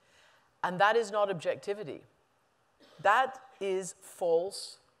 And that is not objectivity. That is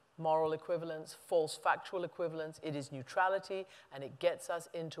false moral equivalence, false factual equivalence. It is neutrality, and it gets us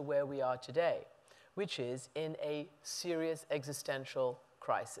into where we are today, which is in a serious existential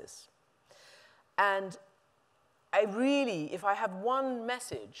crisis. And I really, if I have one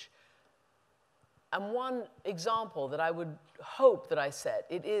message and one example that I would hope that I set,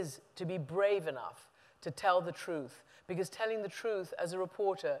 it is to be brave enough to tell the truth, because telling the truth as a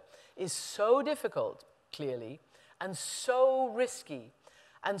reporter is so difficult, clearly, and so risky,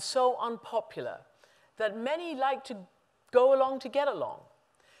 and so unpopular that many like to go along to get along.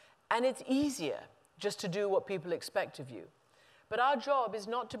 And it's easier just to do what people expect of you. But our job is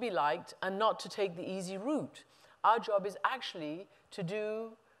not to be liked and not to take the easy route. Our job is actually to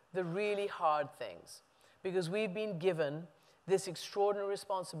do the really hard things, because we've been given this extraordinary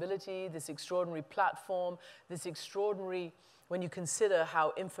responsibility, this extraordinary platform, this extraordinary, when you consider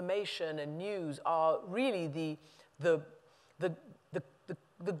how information and news are really the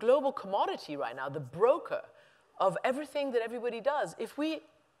global commodity right now, the broker of everything that everybody does. If we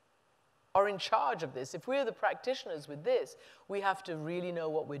are in charge of this, if we're the practitioners with this, we have to really know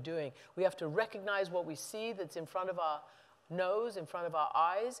what we're doing. We have to recognize what we see that's in front of our nose, in front of our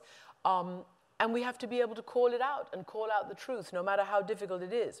eyes, and we have to be able to call it out and call out the truth, no matter how difficult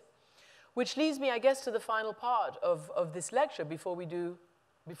it is. Which leads me, I guess, to the final part of this lecture before we do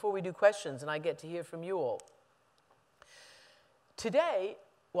questions, and I get to hear from you all. Today,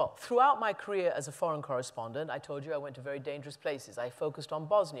 well, throughout my career as a foreign correspondent, I told you I went to very dangerous places. I focused on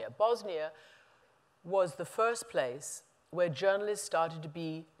Bosnia. Bosnia was the first place where journalists started to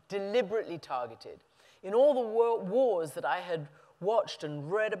be deliberately targeted. In all the wars that I had watched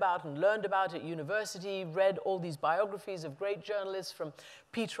and read about and learned about at university, read all these biographies of great journalists from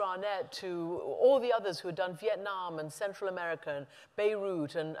Peter Arnett to all the others who had done Vietnam and Central America and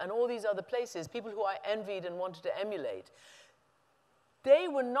Beirut and all these other places, people who I envied and wanted to emulate. They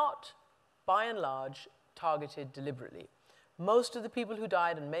were not, by and large, targeted deliberately. Most of the people who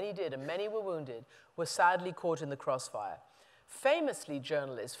died, and many did, and many were wounded, were sadly caught in the crossfire. Famously,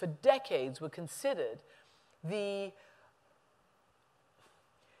 journalists for decades were considered the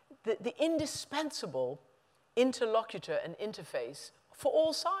indispensable interlocutor and interface for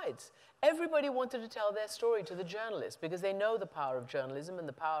all sides. Everybody wanted to tell their story to the journalist because they know the power of journalism and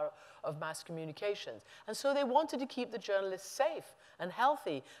the power of mass communications. And so they wanted to keep the journalists safe and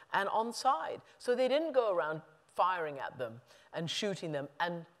healthy and on side. So they didn't go around firing at them and shooting them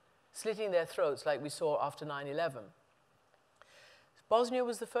and slitting their throats like we saw after 9/11. Bosnia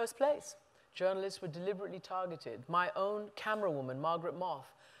was the first place. Journalists were deliberately targeted. My own camerawoman, Margaret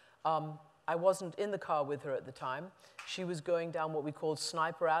Moth, I wasn't in the car with her at the time. She was going down what we called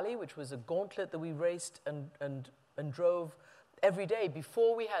Sniper Alley, which was a gauntlet that we raced and drove every day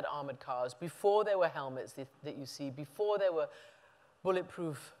before we had armored cars, before there were helmets that you see, before there were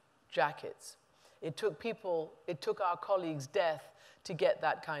bulletproof jackets. It took our colleagues' death to get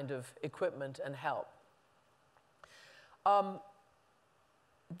that kind of equipment and help.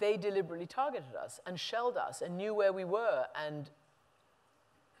 They deliberately targeted us and shelled us and knew where we were and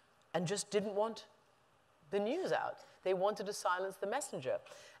just didn't want the news out. They wanted to silence the messenger.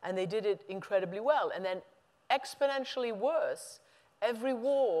 And they did it incredibly well. And then exponentially worse, every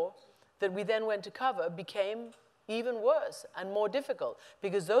war that we then went to cover became even worse and more difficult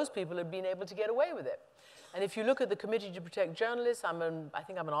because those people had been able to get away with it. And if you look at the Committee to Protect Journalists, I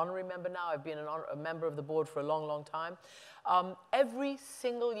think I'm an honorary member now. I've been a member of the board for a long, long time. Every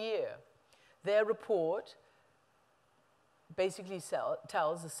single year, their report basically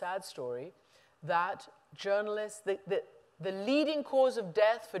tells a sad story that journalists, the leading cause of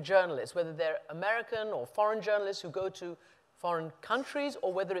death for journalists, whether they're American or foreign journalists who go to foreign countries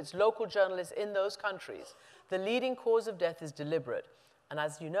or whether it's local journalists in those countries, the leading cause of death is deliberate. And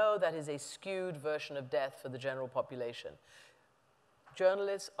as you know, that is a skewed version of death for the general population.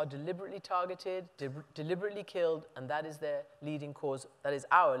 Journalists are deliberately targeted, deliberately killed, and that is their leading cause, that is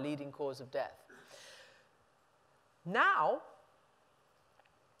our leading cause of death. Now,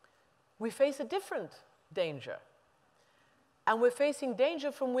 we face a different danger. And we're facing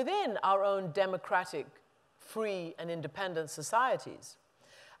danger from within our own democratic, free, and independent societies.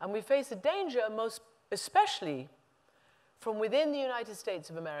 And we face a danger most especially from within the United States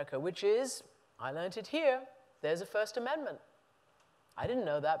of America, which is, I learned it here, there's a First Amendment. I didn't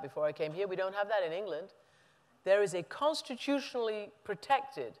know that before I came here. We don't have that in England. There is a constitutionally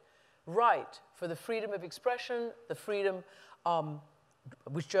protected right for the freedom of expression, the freedom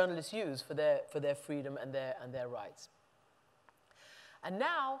which journalists use for their freedom and their rights. And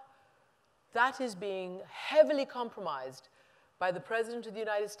now, that is being heavily compromised by the President of the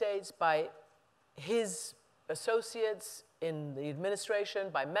United States, by his associates in the administration,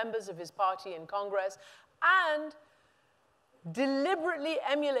 by members of his party in Congress, and deliberately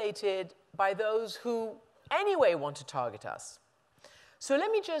emulated by those who anyway want to target us. So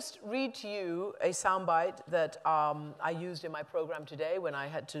let me just read to you a soundbite that I used in my program today when I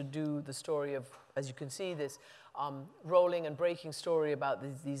had to do the story of, as you can see, this rolling and breaking story about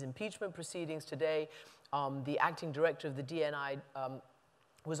these impeachment proceedings today. The acting director of the DNI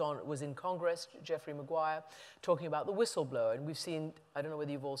was in Congress, Jeffrey Maguire, talking about the whistleblower. And we've seen, I don't know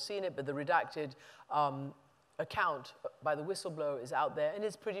whether you've all seen it, but the redacted account by the whistleblower is out there, and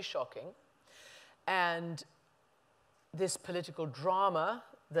it's pretty shocking. And this political drama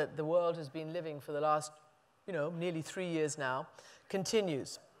that the world has been living for the last, nearly 3 years now,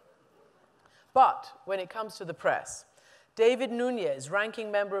 continues. But when it comes to the press, David Nunes,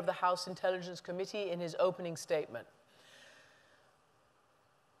 ranking member of the House Intelligence Committee, in his opening statement,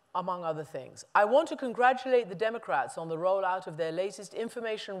 among other things, I want to congratulate the Democrats on the rollout of their latest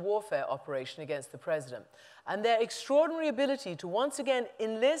information warfare operation against the president and their extraordinary ability to once again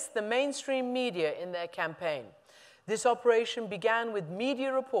enlist the mainstream media in their campaign. This operation began with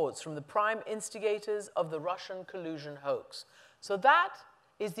media reports from the prime instigators of the Russian collusion hoax. So that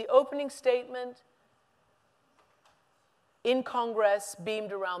is the opening statement in Congress,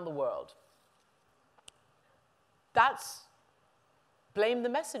 beamed around the world. That's blame the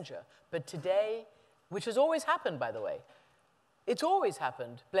messenger. But today, which has always happened, by the way, it's always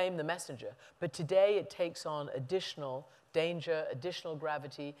happened, blame the messenger. But today it takes on additional danger, additional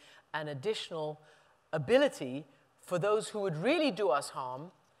gravity, and additional ability for those who would really do us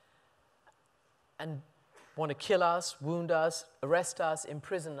harm and want to kill us, wound us, arrest us,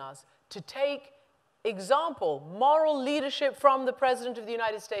 imprison us, to take example, moral leadership from the President of the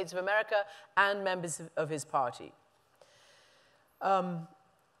United States of America and members of his party.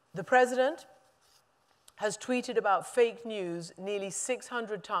 The President has tweeted about fake news nearly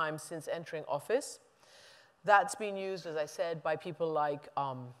 600 times since entering office. That's been used, as I said, by people like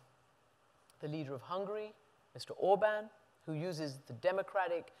the leader of Hungary, Mr. Orban, who uses the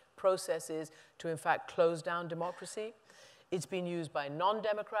democratic processes to, in fact, close down democracy. It's been used by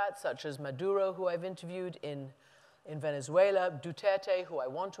non-democrats, such as Maduro, who I've interviewed in Venezuela, Duterte, who I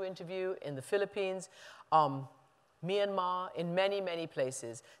want to interview in the Philippines, Myanmar, in many, many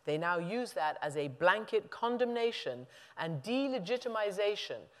places. They now use that as a blanket condemnation and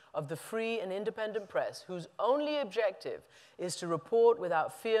delegitimization of the free and independent press, whose only objective is to report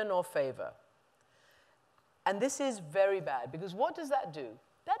without fear nor favor. And this is very bad, because what does that do?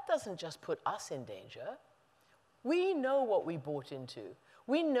 That doesn't just put us in danger. We know what we bought into.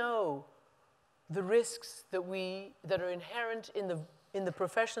 We know the risks that are inherent in the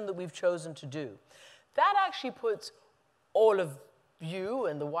profession that we've chosen to do. That actually puts all of you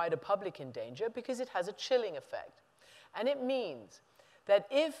and the wider public in danger, because it has a chilling effect. And it means that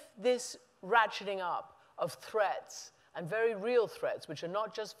if this ratcheting up of threats, and very real threats, which are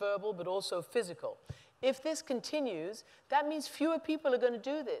not just verbal but also physical, if this continues, that means fewer people are going to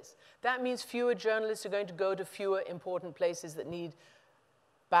do this. That means fewer journalists are going to go to fewer important places that need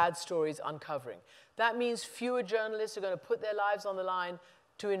bad stories uncovering. That means fewer journalists are going to put their lives on the line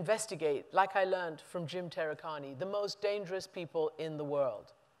to investigate, like I learned from Jim Terracani, the most dangerous people in the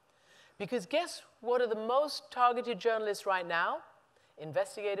world. Because guess what are the most targeted journalists right now?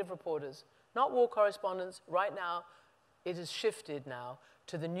 Investigative reporters, not war correspondents. Right now, it has shifted now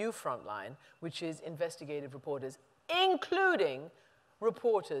to the new front line, which is investigative reporters, including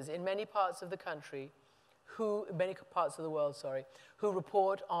reporters in many parts of the country, many parts of the world, sorry, who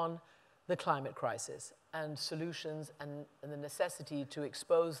report on the climate crisis and solutions and the necessity to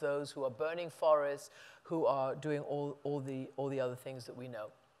expose those who are burning forests, who are doing all the other things that we know.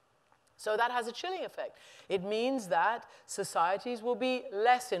 So that has a chilling effect. It means that societies will be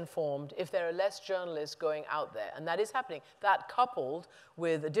less informed if there are less journalists going out there, and that is happening. That coupled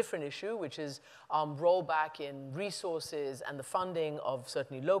with a different issue, which is rollback in resources and the funding of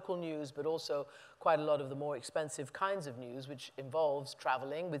certainly local news, but also quite a lot of the more expensive kinds of news, which involves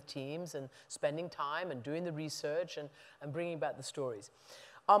traveling with teams and spending time and doing the research and bringing back the stories.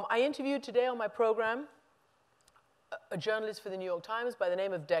 I interviewed today on my program a journalist for the New York Times by the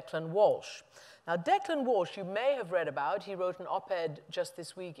name of Declan Walsh. Now, Declan Walsh, you may have read about. He wrote an op-ed just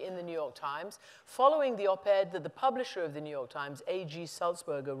this week in the New York Times, following the op-ed that the publisher of the New York Times, A.G.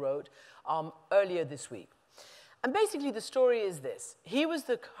 Sulzberger, wrote earlier this week. And basically, the story is this. He was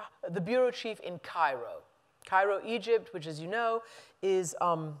the bureau chief in Cairo. Cairo, Egypt, which, as you know, is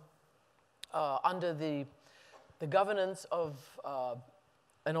under the governance of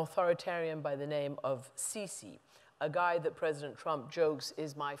an authoritarian by the name of Sisi, a guy that President Trump jokes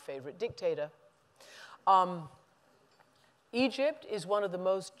is my favorite dictator. Egypt is one of the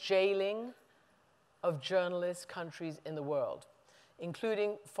most jailing of journalist countries in the world,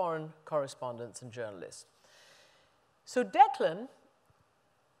 including foreign correspondents and journalists. So Declan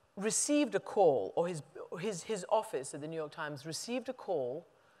received a call, or his office at the New York Times received a call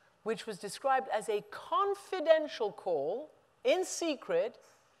which was described as a confidential call in secret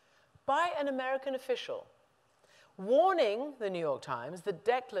by an American official, warning the New York Times that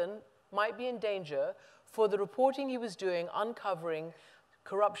Declan might be in danger for the reporting he was doing, uncovering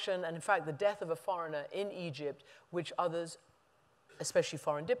corruption and, in fact, the death of a foreigner in Egypt, which others especially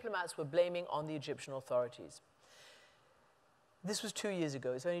foreign diplomats, were blaming on the Egyptian authorities. This was 2 years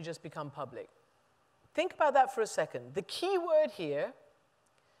ago. It's only just become public. Think about that for a second. The key word here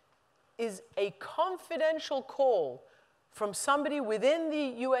is a confidential call from somebody within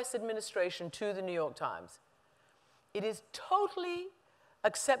the US administration to the New York Times. It is totally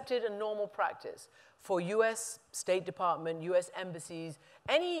accepted and normal practice for US State Department, US embassies,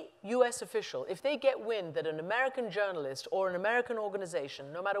 any US official, if they get wind that an American journalist or an American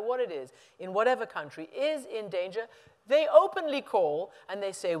organization, no matter what it is, in whatever country, is in danger, they openly call and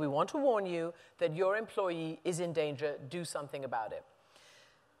they say, we want to warn you that your employee is in danger, do something about it.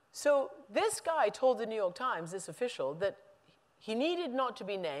 So this guy told the New York Times, this official, that he needed not to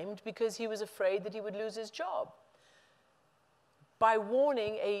be named because he was afraid that he would lose his job by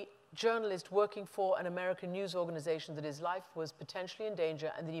warning a journalist working for an American news organization that his life was potentially in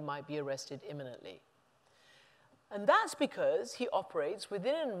danger and that he might be arrested imminently. And that's because he operates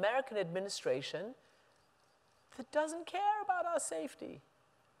within an American administration that doesn't care about our safety,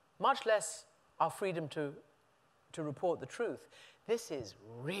 much less our freedom to report the truth. This is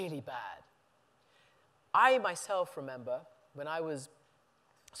really bad. I myself remember when I was,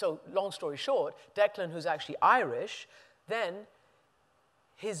 so long story short, Declan, who's actually Irish, then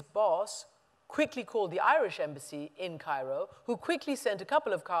his boss quickly called the Irish embassy in Cairo, who quickly sent a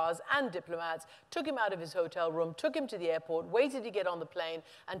couple of cars and diplomats, took him out of his hotel room, took him to the airport, waited to get on the plane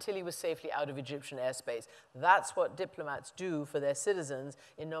until he was safely out of Egyptian airspace. That's what diplomats do for their citizens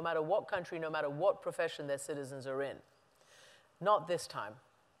in no matter what country, no matter what profession their citizens are in. Not this time.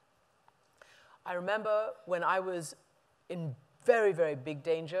 I remember when I was in very, very big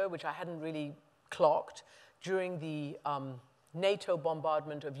danger, which I hadn't really clocked, during the NATO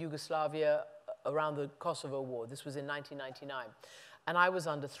bombardment of Yugoslavia around the Kosovo War. This was in 1999. And I was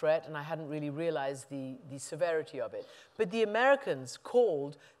under threat, and I hadn't really realized the severity of it. But the Americans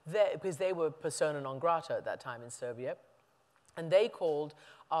called, because they were persona non grata at that time in Serbia, and they called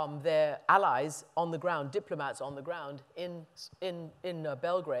their allies on the ground, diplomats on the ground in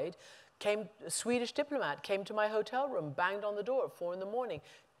Belgrade. A Swedish diplomat came to my hotel room, banged on the door at 4 in the morning,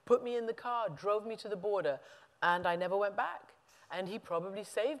 put me in the car, drove me to the border, and I never went back. And he probably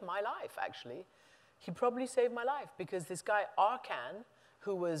saved my life, actually. He probably saved my life because this guy, Arkan,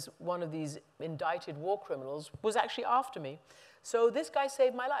 who was one of these indicted war criminals, was actually after me. So this guy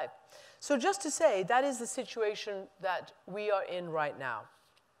saved my life. So just to say, that is the situation that we are in right now.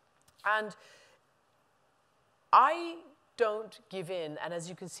 And I don't give in, and as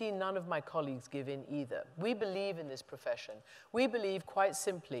you can see, none of my colleagues give in either. We believe in this profession. We believe, quite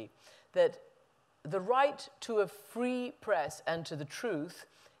simply, that the right to a free press and to the truth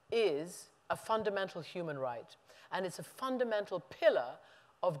is a fundamental human right. And it's a fundamental pillar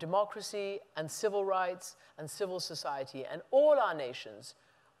of democracy and civil rights and civil society. And all our nations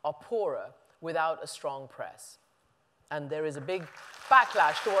are poorer without a strong press. And there is a big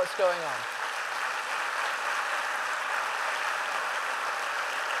backlash to what's going on.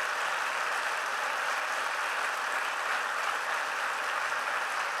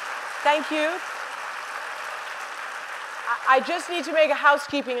 Thank you. I just need to make a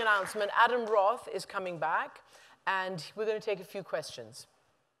housekeeping announcement. Adam Roth is coming back, and we're going to take a few questions.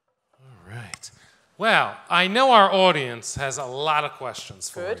 All right. Well, I know our audience has a lot of questions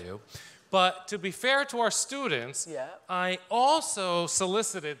for you. But to be fair to our students, I also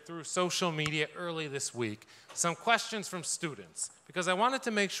solicited through social media early this week some questions from students because I wanted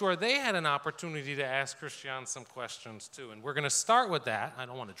to make sure they had an opportunity to ask Christiane some questions too. And we're going to start with that. I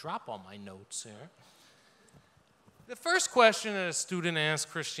don't want to drop all my notes here. The first question that a student asked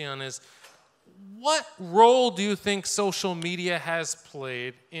Christiane is, what role do you think social media has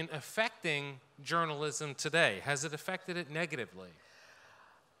played in affecting journalism today? Has it affected it negatively?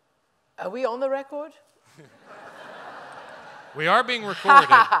 Are we on the record? We are being recorded.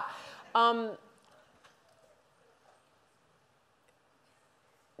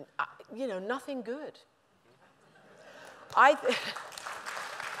 You know, nothing good. I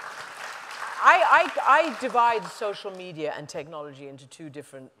divide social media and technology into two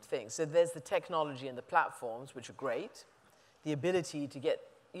different things. So there's the technology and the platforms, which are great. The ability to get,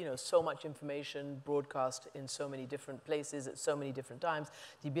 you know, so much information broadcast in so many different places at so many different times.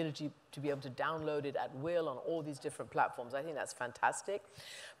 The ability to be able to download it at will on all these different platforms. I think that's fantastic.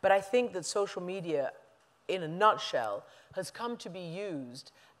 But I think that social media, in a nutshell, has come to be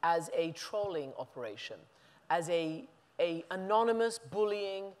used as a trolling operation, as a anonymous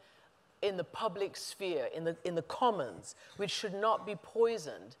bullying in the public sphere, in the commons, which should not be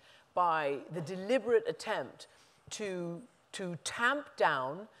poisoned by the deliberate attempt to tamp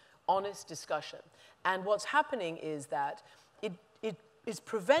down honest discussion. And what's happening is that it is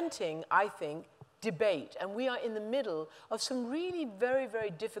preventing, I think, debate. And we are in the middle of some really very, very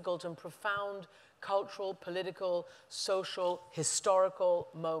difficult and profound cultural, political, social, historical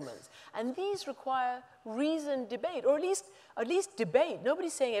moments. And these require reasoned debate, or at least debate.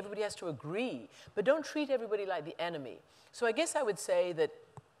 Nobody's saying everybody has to agree, but don't treat everybody like the enemy. So I guess I would say that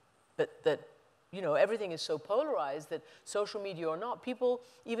you know, everything is so polarized that social media or not, people,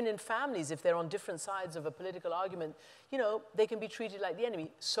 even in families, if they're on different sides of a political argument, you know, they can be treated like the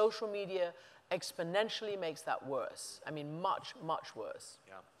enemy. Social media exponentially makes that worse. I mean, much, much worse.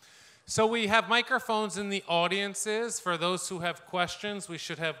 Yeah. So we have microphones in the audiences. For those who have questions, we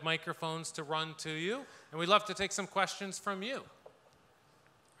should have microphones to run to you. And we'd love to take some questions from you.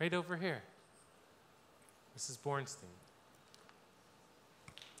 Right over here. Mrs. Bornstein.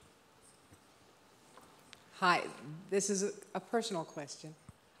 Hi, this is a personal question.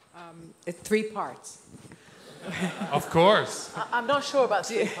 It's 3 parts. Of course. I'm not sure about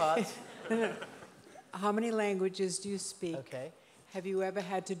 3 parts. How many languages do you speak? Okay. Have you ever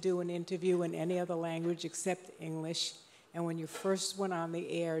had to do an interview in any other language except English? And when you first went on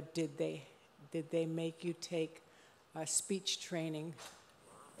the air, did they make you take speech training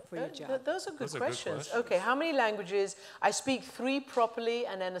for your job? Those are good questions. Okay, how many languages? I speak 3 properly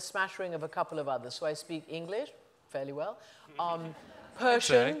and then a smattering of a couple of others. So I speak English fairly well,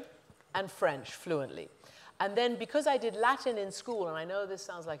 Persian and French fluently. And then because I did Latin in school, and I know this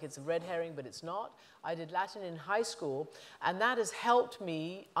sounds like it's a red herring, but it's not. I did Latin in high school, and that has helped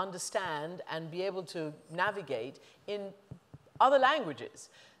me understand and be able to navigate in other languages.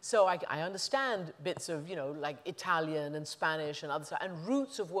 So I understand bits of, you know, like Italian and Spanish and other stuff, and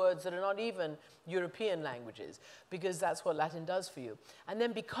roots of words that are not even European languages, because that's what Latin does for you. And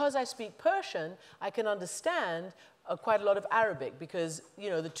then because I speak Persian, I can understand quite a lot of Arabic, because,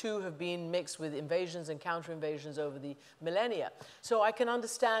 you know, the two have been mixed with invasions and counter-invasions over the millennia. So I can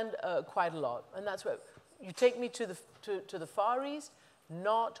understand quite a lot. And that's where you take me to the Far East,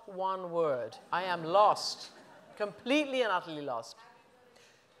 not one word. I am lost, completely and utterly lost.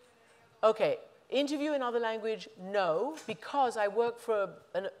 Okay, interview in other language, no, because I work for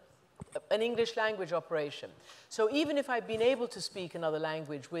an English language operation. So even if I've been able to speak another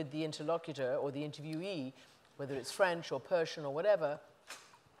language with the interlocutor or the interviewee, whether it's French or Persian or whatever,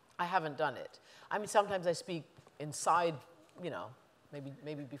 I haven't done it. I mean, sometimes I speak inside, you know,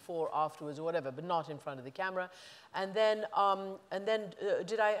 maybe before, afterwards, or whatever, but not in front of the camera. And then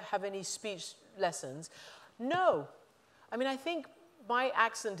did I have any speech lessons? No. I mean, I think my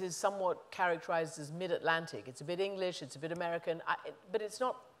accent is somewhat characterized as mid-Atlantic. It's a bit English, it's a bit American, but it's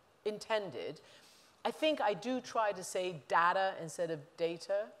not intended. I think I do try to say data instead of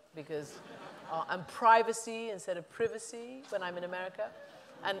data, because and privacy instead of privacy when I'm in America,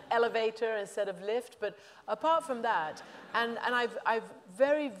 and elevator instead of lift. But apart from that, and I've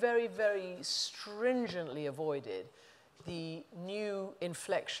very, very, very stringently avoided the new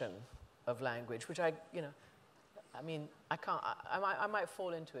inflection of language, which I mean, I can't. I might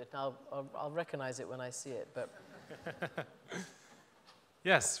fall into it, and I'll recognize it when I see it. But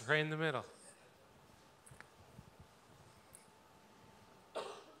yes, right in the middle.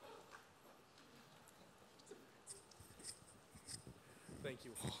 Thank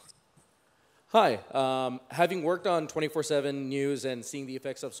you. Hi. Having worked on 24/7 news and seeing the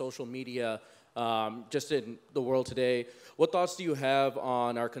effects of social media just in the world today, what thoughts do you have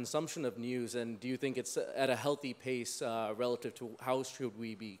on our consumption of news, and do you think it's at a healthy pace relative to how should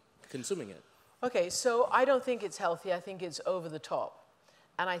we be consuming it? okay, so I don't think it's healthy. I think it's over the top.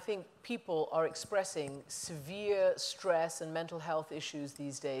 And I think people are expressing severe stress and mental health issues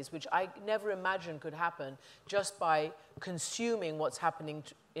these days, which I never imagined could happen just by consuming what's happening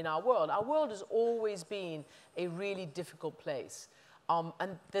in our world. Our world has always been a really difficult place.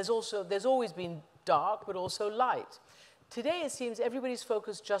 And there's always been dark, but also light. Today, it seems everybody's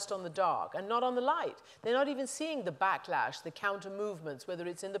focused just on the dark and not on the light. They're not even seeing the backlash, the counter movements, whether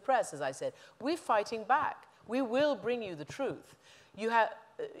it's in the press, as I said. We're fighting back. We will bring you the truth. You have,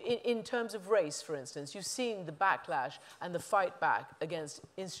 in terms of race, for instance, you've seen the backlash and the fight back against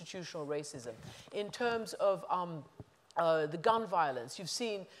institutional racism. In terms of the gun violence, you've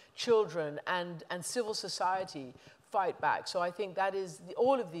seen children and civil society fight back. So I think that is,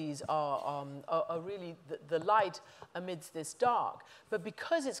 all of these are really the light amidst this dark. But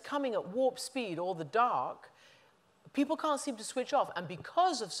because it's coming at warp speed, all the dark, people can't seem to switch off. And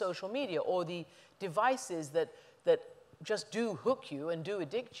because of social media or the devices that just do hook you and do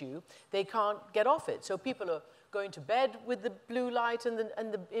addict you, they can't get off it. So people are going to bed with the blue light and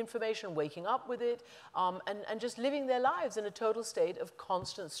the information, waking up with it, and just living their lives in a total state of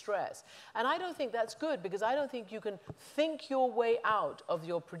constant stress. And I don't think that's good, because I don't think you can think your way out of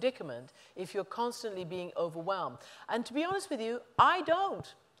your predicament if you're constantly being overwhelmed. And to be honest with you, I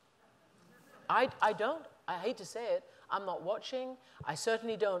don't. I don't. I hate to say it. I'm not watching. I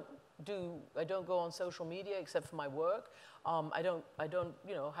certainly don't go on social media except for my work. I don't,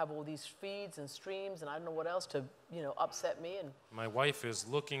 have all these feeds and streams, and I don't know what else to, upset me. And my wife is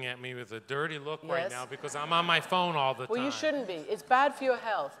looking at me with a dirty look yes. right now because I'm on my phone all the time. Well, you shouldn't be. It's bad for your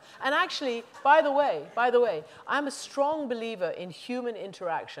health. And actually, by the way, I'm a strong believer in human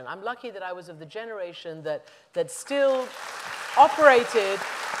interaction. I'm lucky that I was of the generation that still operated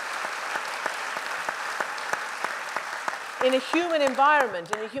in a human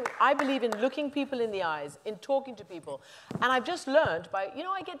environment. I believe in looking people in the eyes, in talking to people. And I've just learned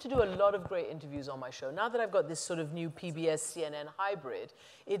I get to do a lot of great interviews on my show. Now that I've got this sort of new PBS CNN hybrid,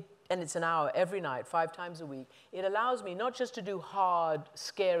 and it's an hour every night, 5 times a week, it allows me not just to do hard,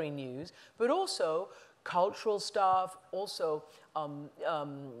 scary news, but also cultural stuff, also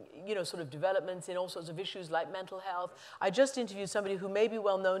sort of developments in all sorts of issues like mental health. I just interviewed somebody who may be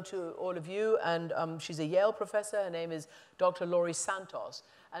well known to all of you, and she's a Yale professor. Her name is Dr. Laurie Santos.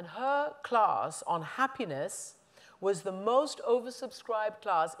 And her class on happiness was the most oversubscribed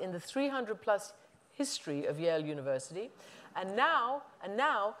class in the 300-plus history of Yale University. And now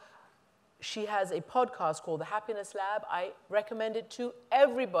she has a podcast called The Happiness Lab. I recommend it to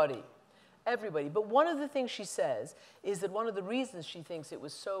everybody. Everybody. But one of the things she says is that one of the reasons she thinks it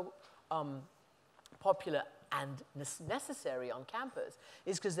was so popular and necessary on campus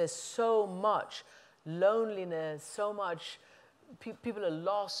is because there's so much loneliness, so much people are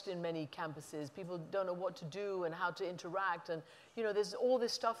lost in many campuses. People don't know what to do and how to interact. And, there's all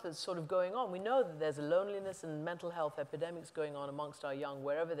this stuff that's sort of going on. We know that there's a loneliness and mental health epidemics going on amongst our young,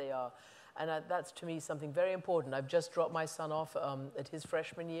 wherever they are. And that's, to me, something very important. I've just dropped my son off at his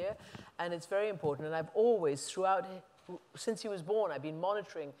freshman year, and it's very important. And I've always, since he was born, I've been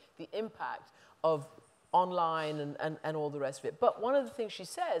monitoring the impact of online and all the rest of it. But one of the things she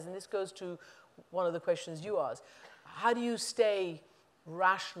says, and this goes to one of the questions you asked, how do you stay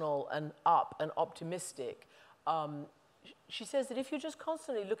rational and up and optimistic? She says that if you're just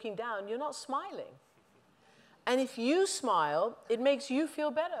constantly looking down, you're not smiling. And if you smile, it makes you feel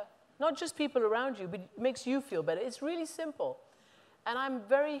better. Not just people around you, but it makes you feel better. It's really simple. And I'm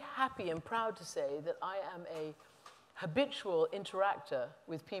very happy and proud to say that I am a habitual interactor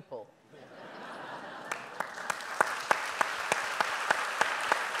with people.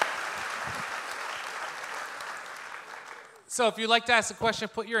 So if you'd like to ask a question,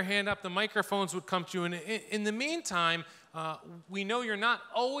 put your hand up. The microphones would come to you. And in the meantime, we know you're not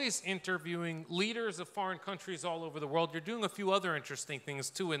always interviewing leaders of foreign countries all over the world. You're doing a few other interesting things,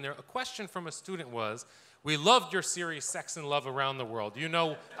 too. And a question from a student was, we loved your series, Sex and Love Around the World.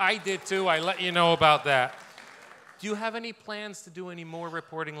 I did, too. I let you know about that. Do you have any plans to do any more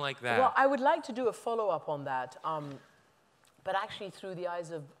reporting like that? Well, I would like to do a follow-up on that, but actually through the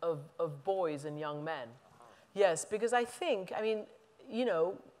eyes of boys and young men. Yes, because I think,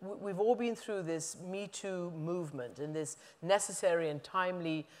 we've all been through this Me Too movement and this necessary and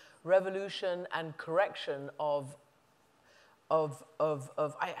timely revolution and correction I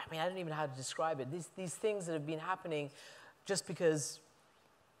don't even know how to describe it. These things that have been happening just because,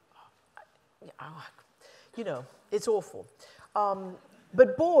 it's awful.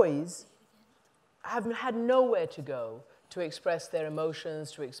 But boys have had nowhere to go to express their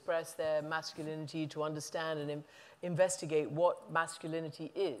emotions, to express their masculinity, to understand and investigate what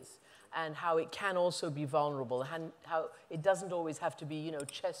masculinity is and how it can also be vulnerable, and how it doesn't always have to be,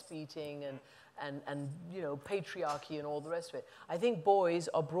 chest beating and patriarchy and all the rest of it. I think boys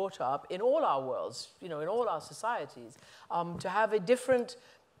are brought up in all our worlds, in all our societies, to have a different,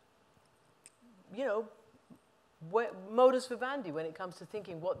 modus vivendi when it comes to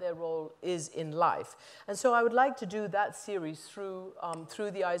thinking what their role is in life. And so I would like to do that series through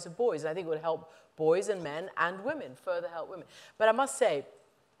the eyes of boys. I think it would help boys and men and women, further help women. But I must say,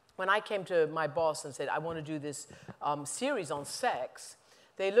 when I came to my boss and said, I want to do this series on sex,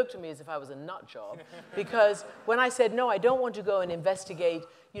 they looked at me as if I was a nut job. Because when I said, no, I don't want to go and investigate,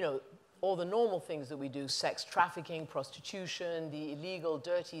 all the normal things that we do, sex trafficking, prostitution, the illegal,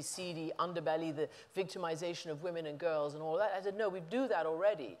 dirty, seedy underbelly, the victimization of women and girls and all that. I said, no, we do that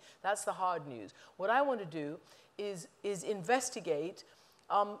already. That's the hard news. What I want to do is investigate,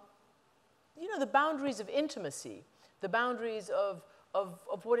 the boundaries of intimacy, the boundaries of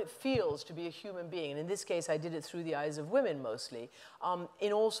what it feels to be a human being. And in this case, I did it through the eyes of women mostly,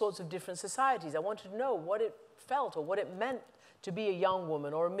 in all sorts of different societies. I wanted to know what it felt or what it meant to be a young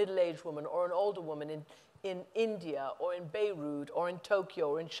woman or a middle-aged woman or an older woman in India or in Beirut or in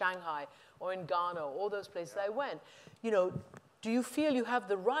Tokyo or in Shanghai or in Ghana, all those places I went. You know, do you feel you have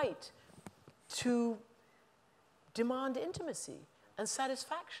the right to demand intimacy and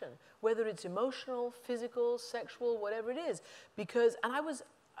satisfaction, whether it's emotional, physical, sexual, whatever it is? Because, and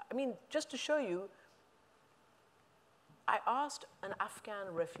I mean, just to show you, I asked an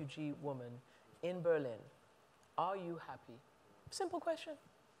Afghan refugee woman in Berlin, are you happy? Simple question.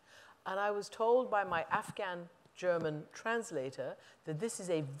 And I was told by my Afghan German translator that this is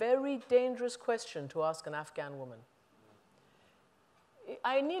a very dangerous question to ask an Afghan woman.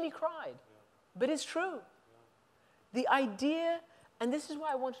 I nearly cried, but it's true. The idea, and this is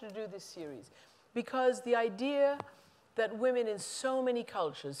why I wanted to do this series, because the idea that women in so many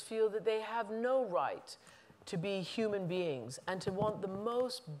cultures feel that they have no right to be human beings and to want the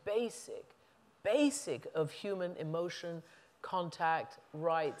most basic of human emotion, contact,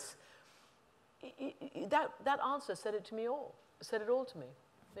 rights. That answer said it to me all. Said it all to me.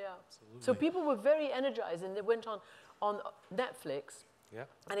 Yeah. Absolutely. So people were very energized, and they went on Netflix. Yeah.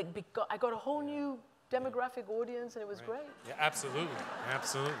 And I got a whole new demographic audience, and it was great. Yeah, absolutely,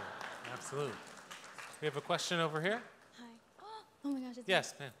 absolutely, absolutely. We have a question over here. Hi. Oh my gosh.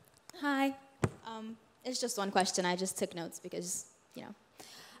 Yes, ma'am. Hi. It's just one question. I just took notes because, you know.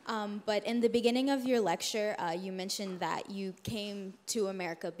 But in the beginning of your lecture, you mentioned that you came to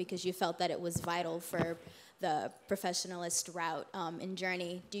America because you felt that it was vital for the professionalist route and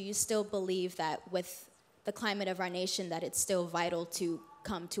journey. Do you still believe that with the climate of our nation that it's still vital to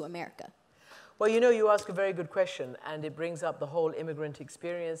come to America? Well, you know, you ask a very good question, and it brings up the whole immigrant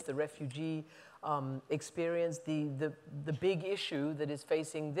experience, the refugee experience, the big issue that is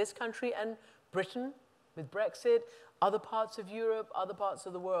facing this country and Britain with Brexit, other parts of Europe, other parts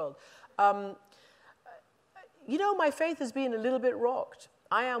of the world. You know, my faith has been a little bit rocked.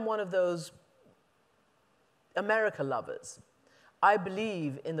 I am one of those America lovers. I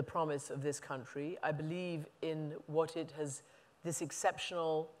believe in the promise of this country. I believe in what it has, this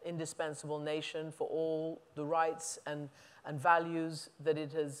exceptional, indispensable nation for all the rights and values that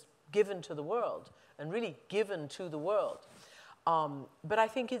it has given to the world, and really given to the world. But I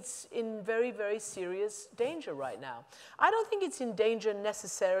think it's in very, very serious danger right now. I don't think it's in danger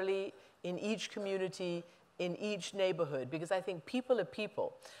necessarily in each community, in each neighborhood, because I think people are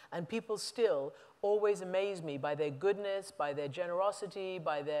people, and people still always amaze me by their goodness, by their generosity,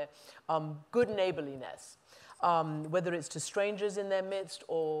 by their good neighborliness, whether it's to strangers in their midst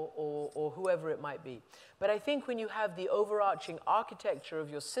or whoever it might be. But I think when you have the overarching architecture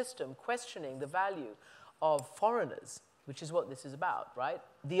of your system questioning the value of foreigners, which is what this is about, right?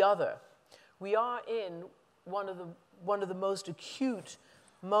 The other. We are in one of the most acute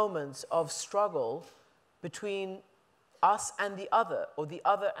moments of struggle between us and the other, or the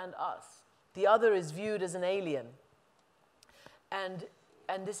other and us. The other is viewed as an alien. And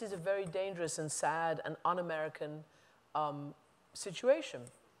this is a very dangerous and sad and un-American situation.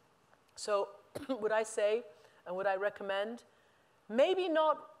 So would I say, and would I recommend, maybe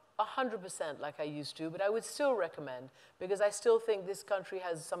not 100% like I used to, but I would still recommend, because I still think this country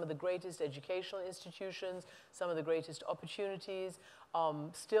has some of the greatest educational institutions, some of the greatest opportunities.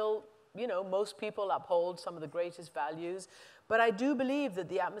 Still, you know, most people uphold some of the greatest values. But I do believe that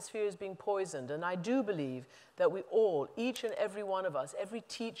the atmosphere is being poisoned, and I do believe that we all, each and every one of us, every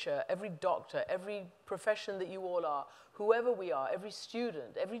teacher, every doctor, every profession that you all are, whoever we are, every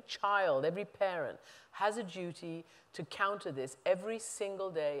student, every child, every parent, has a duty to counter this every single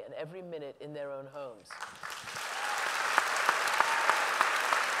day and every minute in their own homes.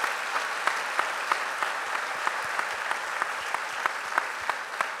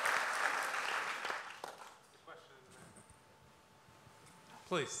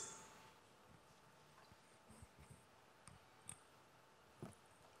 Please.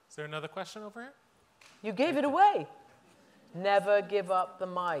 Is there another question over here? You gave it away. Never give up the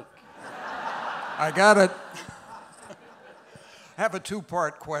mic. I got it. I have a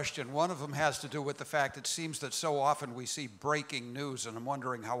two-part question. One of them has to do with the fact it seems that so often we see breaking news, and I'm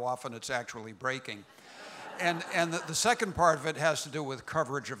wondering how often it's actually breaking. And the second part of it has to do with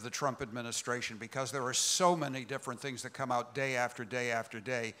coverage of the Trump administration, because there are so many different things that come out day after day after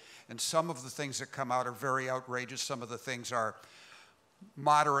day, and some of the things that come out are very outrageous. Some of the things are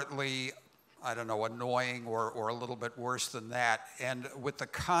moderately, I don't know, annoying or a little bit worse than that. And with the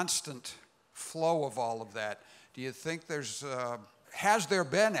constant flow of all of that, do you think has there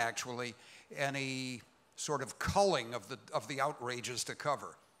been actually any sort of culling of the outrages to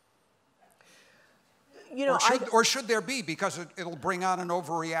cover? You know, or should there be, because it'll bring on an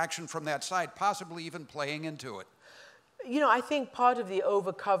overreaction from that side, possibly even playing into it? You know, I think part of the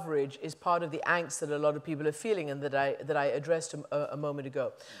over-coverage is part of the angst that a lot of people are feeling and that I addressed a moment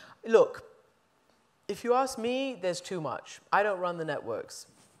ago. Look, if you ask me, there's too much. I don't run the networks.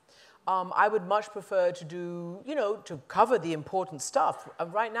 I would much prefer to do, you know, to cover the important stuff.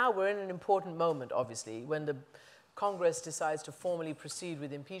 Right now, we're in an important moment, obviously, when the Congress decides to formally proceed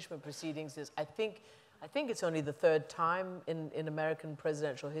with impeachment proceedings. I think it's only the third time in American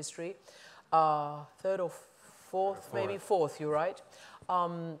presidential history. Third or fourth, maybe fourth, you're right.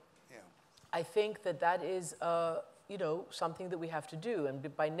 I think that is, you know, something that we have to do.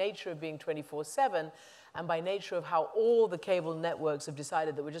 And by nature of being 24/7, and by nature of how all the cable networks have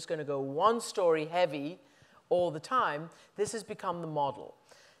decided that we're just going to go one story heavy all the time, this has become the model.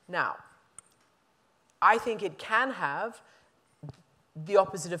 Now, I think it can have the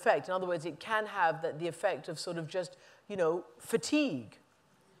opposite effect. In other words, it can have the effect of sort of just, you know, fatigue,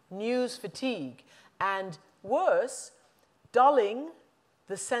 news fatigue, and worse, dulling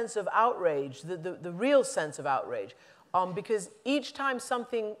the sense of outrage, the real sense of outrage. Because each time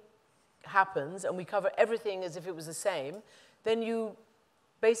something happens and we cover everything as if it was the same, then you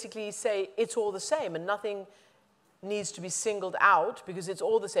basically say it's all the same and nothing needs to be singled out because it's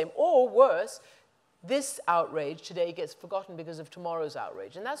all the same. Or worse, this outrage today gets forgotten because of tomorrow's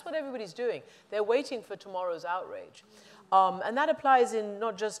outrage. And that's what everybody's doing. They're waiting for tomorrow's outrage. And that applies in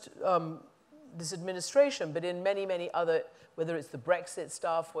not just this administration, but in many, many other, whether it's the Brexit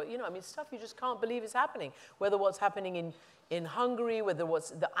stuff, or, you know, I mean, stuff you just can't believe is happening. Whether what's happening in Hungary, whether what's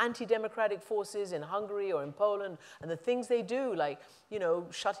the anti-democratic forces in Hungary or in Poland, and the things they do, like, you know,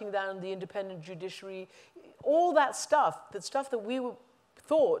 shutting down the independent judiciary, all that stuff that we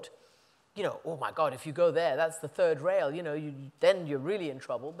thought, you know, oh my God, if you go there, that's the third rail, you know, then you're really in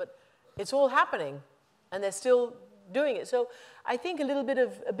trouble. But it's all happening, and they're still doing it. So I think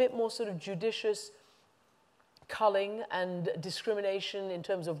a bit more sort of judicious culling and discrimination in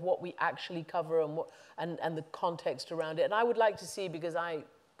terms of what we actually cover and the context around it. And I would like to see, because I,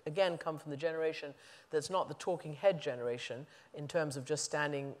 again, come from the generation that's not the talking head generation in terms of just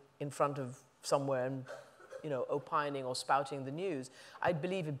standing in front of somewhere and, you know, opining or spouting the news. I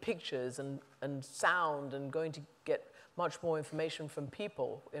believe in pictures and sound and going to get much more information from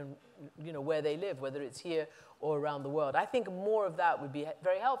people in, you know, where they live, whether it's here or around the world. I think more of that would be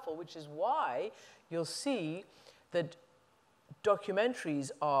very helpful, which is why you'll see that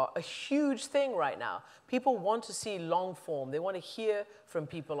documentaries are a huge thing right now. People want to see long form. They want to hear from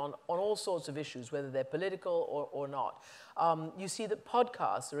people on all sorts of issues, whether they're political or not. You see that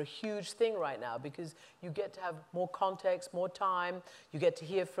podcasts are a huge thing right now because you get to have more context, more time. You get to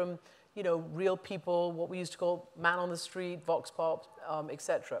hear from, you know, real people, what we used to call man on the street, vox pop,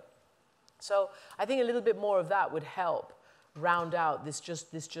 etc. So I think a little bit more of that would help round out this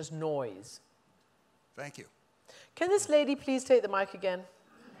just noise. Thank you. Can this lady please take the mic again?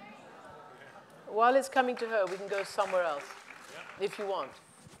 While it's coming to her, we can go somewhere else, if you want.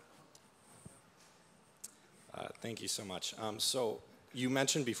 Thank you so much. So you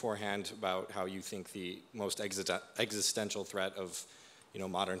mentioned beforehand about how you think the most existential threat of, you know,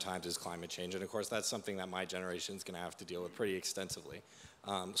 modern times is climate change, and of course that's something that my generation is going to have to deal with pretty extensively.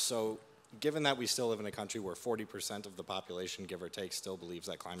 So given that we still live in a country where 40% of the population, give or take, still believes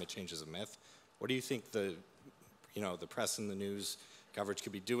that climate change is a myth, what do you think the press and the news coverage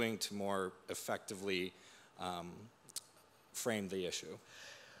could be doing to more effectively frame the issue?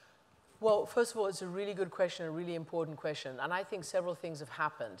 Well, first of all, it's a really good question, a really important question, and I think several things have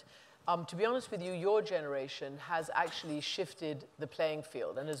happened. To be honest with you, your generation has actually shifted the playing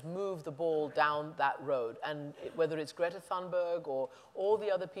field and has moved the ball down that road. And whether it's Greta Thunberg or all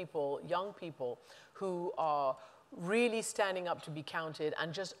the other people, young people, who are really standing up to be counted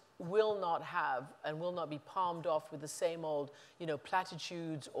and just will not have and will not be palmed off with the same old, you know,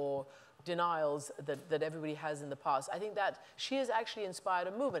 platitudes or denials that everybody has in the past. I think that she has actually inspired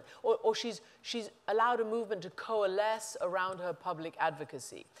a movement, or she's allowed a movement to coalesce around her public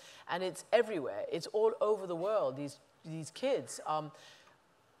advocacy. And it's everywhere. It's all over the world, these kids. On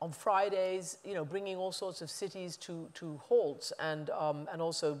Fridays, you know, bringing all sorts of cities to halts and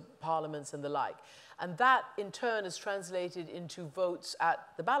also parliaments and the like. And that, in turn, is translated into votes at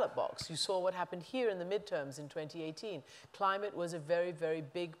the ballot box. You saw what happened here in the midterms in 2018. Climate was a very, very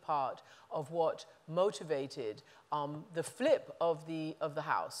big part of what motivated the flip of the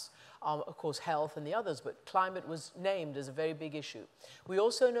House. Of course, health and the others, but climate was named as a very big issue. We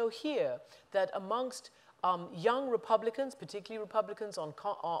also know here that amongst young Republicans, particularly Republicans on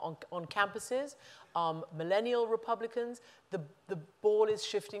campuses, millennial Republicans, the ball is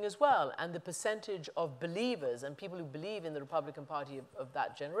shifting as well. And the percentage of believers and people who believe in the Republican Party of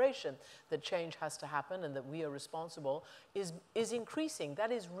that generation that change has to happen and that we are responsible is increasing.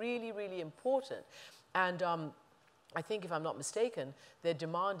 That is really, really important. And I think, if I'm not mistaken, they're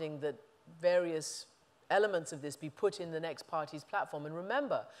demanding that various elements of this be put in the next party's platform. And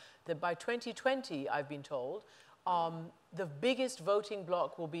remember that by 2020, I've been told, the biggest voting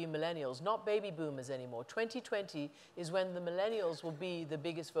bloc will be millennials, not baby boomers anymore. 2020 is when the millennials will be the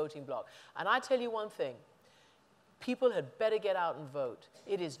biggest voting bloc. And I tell you one thing, people had better get out and vote.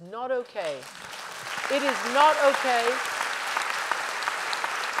 It is not okay. It is not okay.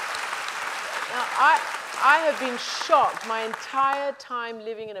 Now, I have been shocked my entire time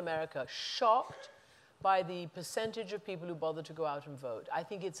living in America, shocked by the percentage of people who bother to go out and vote. I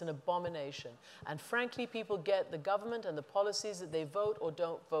think it's an abomination. And frankly, people get the government and the policies that they vote or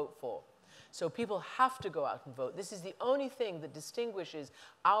don't vote for. So people have to go out and vote. This is the only thing that distinguishes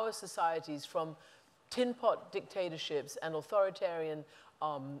our societies from tin pot dictatorships and authoritarian,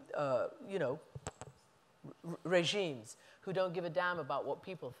 regimes who don't give a damn about what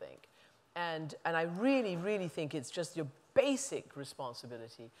people think. And I really, really think it's just your basic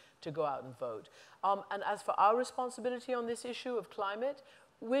responsibility to go out and vote. And as for our responsibility on this issue of climate,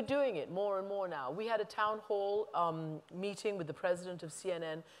 we're doing it more and more now. We had a town hall meeting with the president of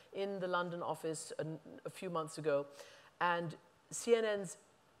CNN in the London office a few months ago, and CNN's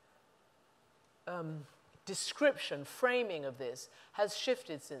description, framing of this has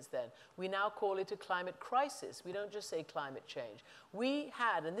shifted since then. We now call it a climate crisis. We don't just say climate change. We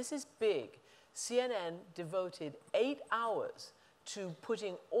had, and this is big, CNN devoted 8 hours to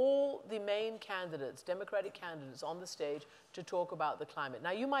putting all the main candidates, Democratic candidates, on the stage to talk about the climate.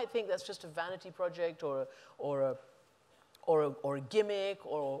 Now, you might think that's just a vanity project or a gimmick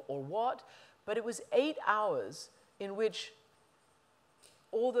or what, but it was 8 hours in which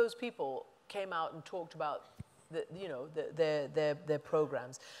all those people came out and talked about their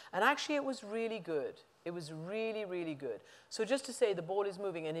programs. And actually, it was really good. It was really, really good. So just to say, the ball is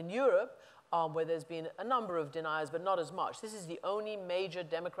moving. And in Europe, where there's been a number of deniers, but not as much, this is the only major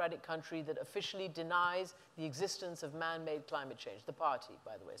democratic country that officially denies the existence of man-made climate change. The party,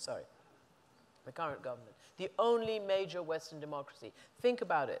 by the way, sorry. The current government. The only major Western democracy. Think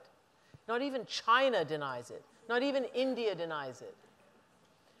about it. Not even China denies it. Not even India denies it.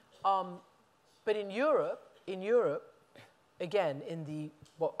 But in Europe, again, in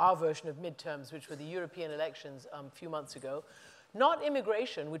our version of midterms, which were the European elections a few months ago, not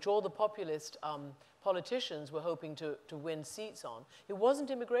immigration, which all the populist politicians were hoping to win seats on. It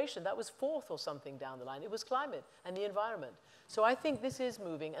wasn't immigration. That was fourth or something down the line. It was climate and the environment. So I think this is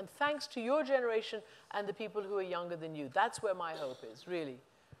moving. And thanks to your generation and the people who are younger than you. That's where my hope is, really.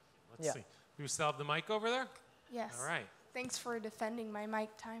 Let's see. You still have the mic over there? Yes. All right. Thanks for defending my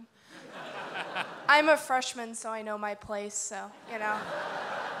mic time. I'm a freshman, so I know my place, so, you know.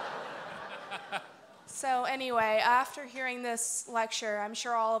 So anyway, after hearing this lecture, I'm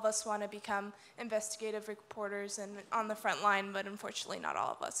sure all of us want to become investigative reporters and on the front line, but unfortunately not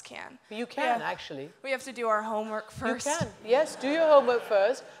all of us can. You can, actually. We have to do our homework first. You can, yes, do your homework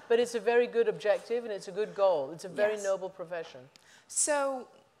first, but it's a very good objective and it's a good goal. It's a very noble profession. So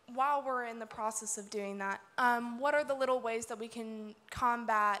while we're in the process of doing that, what are the little ways that we can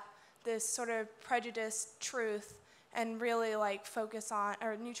combat this sort of prejudiced truth and really like focus on,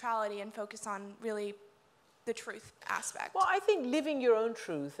 or neutrality and focus on really the truth aspect? Well, I think living your own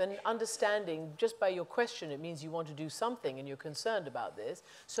truth and understanding, just by your question, it means you want to do something and you're concerned about this.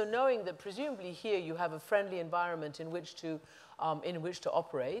 So knowing that presumably here you have a friendly environment in which to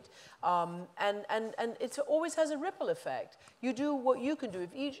operate, and it always has a ripple effect. You do what you can do.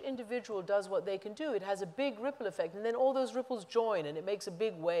 If each individual does what they can do, it has a big ripple effect, and then all those ripples join, and it makes a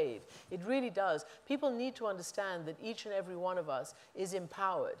big wave. It really does. People need to understand that each and every one of us is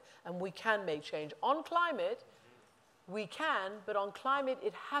empowered, and we can make change. On climate, we can, but on climate,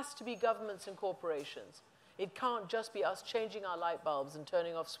 it has to be governments and corporations. It can't just be us changing our light bulbs and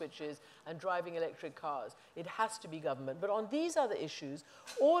turning off switches and driving electric cars. It has to be government. But on these other issues,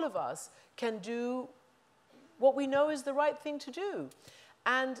 all of us can do what we know is the right thing to do.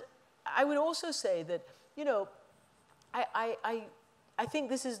 And I would also say that, you know, I think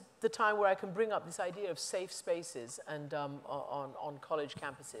this is the time where I can bring up this idea of safe spaces and on college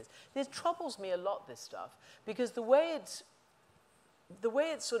campuses. It troubles me a lot, this stuff, because the way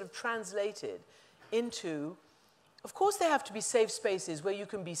it's sort of translated into, of course there have to be safe spaces where you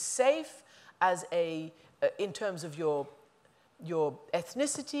can be safe as in terms of your your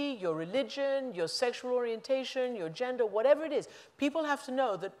ethnicity, your religion, your sexual orientation, your gender, whatever it is. People have to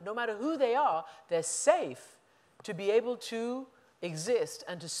know that no matter who they are, they're safe to be able to exist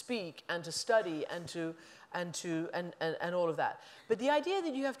and to speak and to study and all of that. But the idea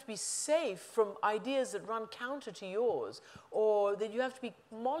that you have to be safe from ideas that run counter to yours, or that you have to be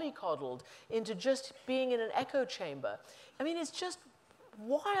mollycoddled into just being in an echo chamber, I mean, it's just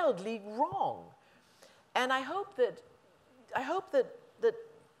wildly wrong. And I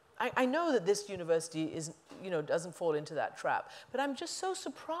know that this university is, doesn't fall into that trap. But I'm just so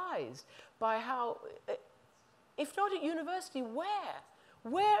surprised by how, if not at university, where?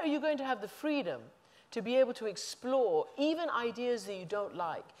 Where are you going to have the freedom to be able to explore even ideas that you don't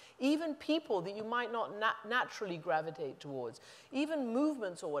like, even people that you might not naturally gravitate towards, even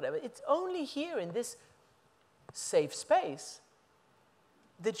movements or whatever? It's only here in this safe space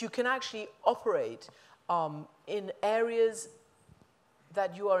that you can actually operate in areas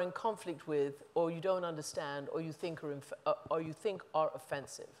that you are in conflict with, or you don't understand, or you think are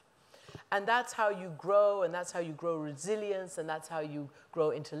offensive. And that's how you grow, and that's how you grow resilience, and that's how you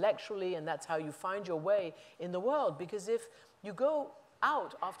grow intellectually, and that's how you find your way in the world. Because if you go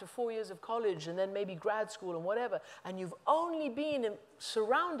out after 4 years of college and then maybe grad school and whatever, and you've only been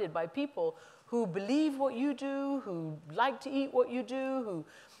surrounded by people who believe what you do, who like to eat what you do, who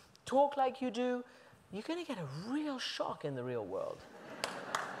talk like you do, you're going to get a real shock in the real world.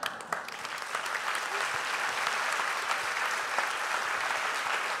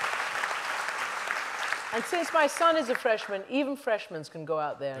 And since my son is a freshman, even freshmen can go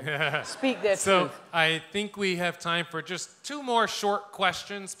out there and speak their truth. So I think we have time for just 2 more short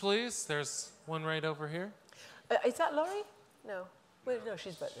questions, please. There's one right over here. Is that Laurie? No. Wait, no,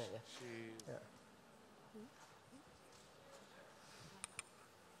 she's back there. Yeah.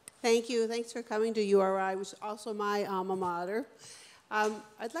 Thank you. Thanks for coming to URI, which is also my alma mater.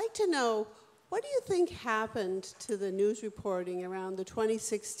 I'd like to know, what do you think happened to the news reporting around the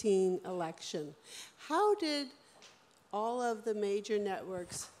 2016 election? How did all of the major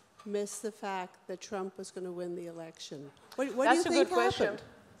networks miss the fact that Trump was going to win the election? What do you think happened? That's a good question.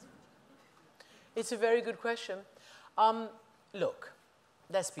 It's a very good question. Look,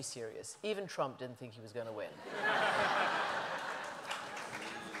 let's be serious. Even Trump didn't think he was going to win.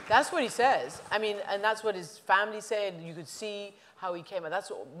 That's what he says. I mean, and that's what his family said. You could see how he came out. That's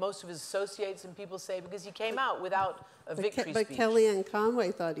what most of his associates and people say, because he came out without a victory speech. But Kellyanne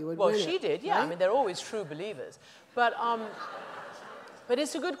Conway thought he would win. Well, she did, yeah. Right? I mean, they're always true believers. But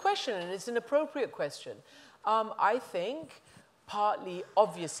it's a good question, and it's an appropriate question. I think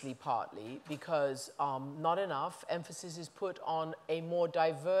obviously partly, because not enough emphasis is put on a more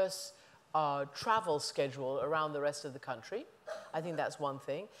diverse travel schedule around the rest of the country. I think that's one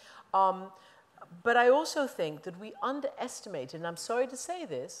thing. But I also think that we underestimated, and I'm sorry to say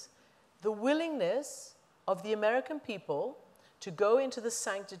this, the willingness of the American people to go into the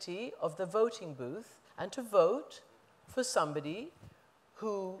sanctity of the voting booth and to vote for somebody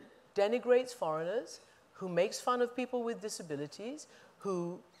who denigrates foreigners, who makes fun of people with disabilities,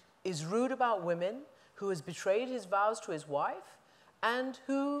 who is rude about women, who has betrayed his vows to his wife, and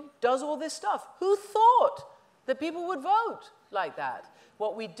who does all this stuff. Who thought that people would vote like that?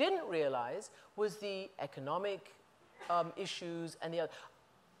 What we didn't realize was the economic issues and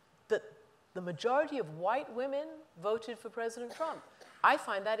the majority of white women voted for President Trump. I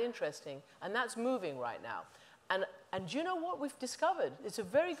find that interesting, and that's moving right now. And you know what we've discovered? It's a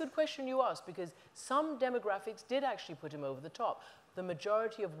very good question you asked, because some demographics did actually put him over the top. The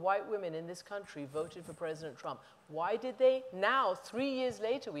majority of white women in this country voted for President Trump. Why did they? Now, 3 years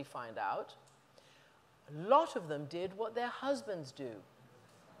later, we find out a lot of them did what their husbands do.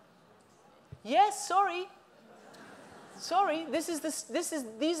 Yes, sorry. Sorry, these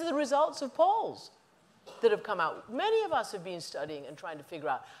are the results of polls that have come out. Many of us have been studying and trying to figure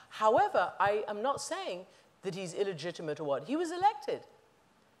out. However, I am not saying that he's illegitimate or what. He was elected.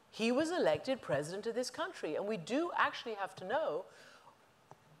 He was elected president of this country, and we do actually have to know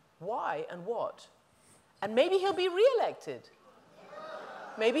why and what. And maybe he'll be re-elected.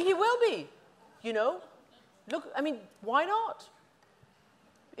 Maybe he will be, you know. Look, I mean, why not?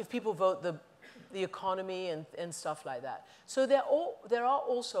 If people vote the economy and stuff like that. So there are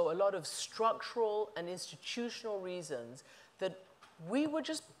also a lot of structural and institutional reasons that we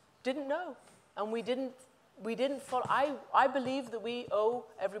just didn't know, and we didn't follow. I believe that we owe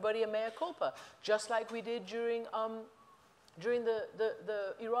everybody a mea culpa, just like we did during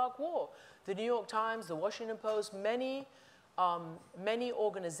the Iraq War. The New York Times, the Washington Post, many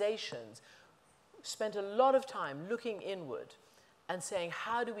organizations spent a lot of time looking inward and saying,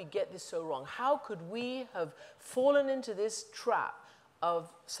 how do we get this so wrong? How could we have fallen into this trap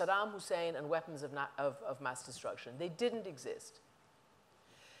of Saddam Hussein and weapons of mass destruction? They didn't exist.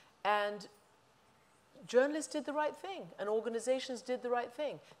 And journalists did the right thing, and organizations did the right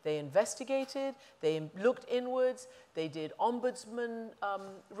thing. They investigated, they looked inwards, they did ombudsman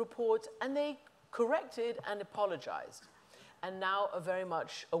reports, and they corrected and apologized, and now are very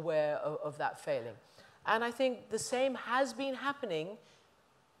much aware of that failing. And I think the same has been happening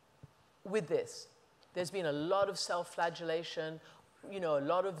with this. There's been a lot of self-flagellation, you know, a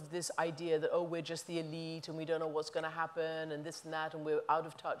lot of this idea that, oh, we're just the elite and we don't know what's going to happen and this and that, and we're out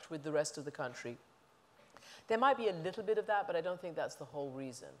of touch with the rest of the country. There might be a little bit of that, but I don't think that's the whole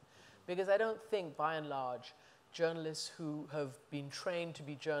reason. Because I don't think, by and large, journalists who have been trained to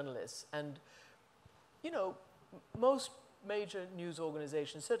be journalists, and, you know, most major news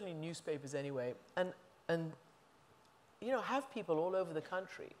organizations, certainly newspapers anyway, and you know, have people all over the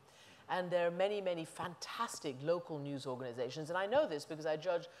country. And there are many, many fantastic local news organizations. And I know this because I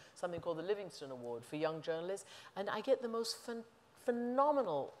judge something called the Livingston Award for young journalists, and I get the most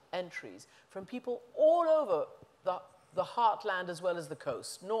phenomenal entries from people all over the heartland as well as the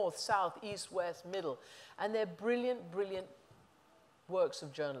coast, north, south, east, west, middle. And they're brilliant, brilliant works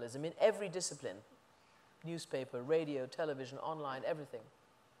of journalism in every discipline: newspaper, radio, television, online, everything.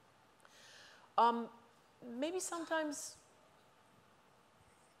 Maybe sometimes,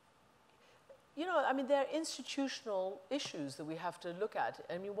 you know, I mean, there are institutional issues that we have to look at.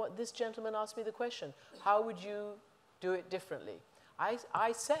 I mean, what this gentleman asked me the question, how would you do it differently?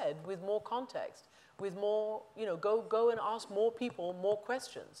 I said with more context, with more, you know, go and ask more people more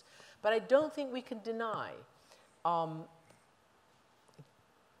questions. But I don't think we can deny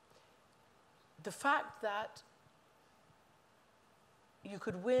the fact that you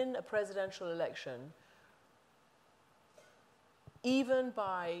could win a presidential election even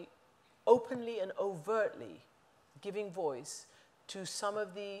by openly and overtly giving voice to some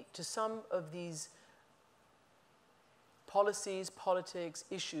of these policies, politics,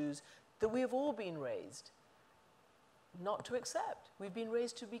 issues that we have all been raised not to accept. We've been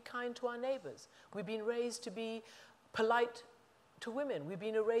raised to be kind to our neighbors. We've been raised to be polite to women. We've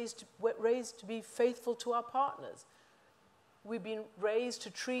been raised to be faithful to our partners. We've been raised to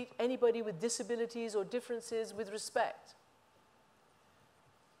treat anybody with disabilities or differences with respect.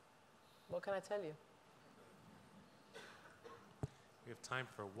 What can I tell you? We have time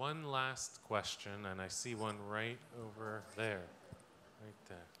for one last question, and I see one right over there. Right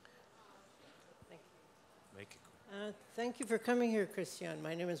there. Thank you. Make it quick. Thank you for coming here, Christiane.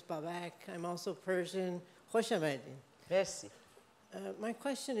 My name is Babak. I'm also Persian. Khosh amadin. Merci. My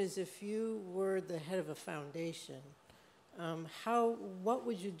question is, if you were the head of a foundation, what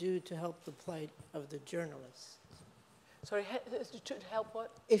would you do to help the plight of the journalists? Sorry, to help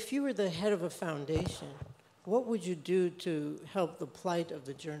what? If you were the head of a foundation, what would you do to help the plight of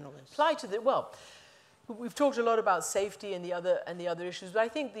the journalists? Well, we've talked a lot about safety and the other issues, but I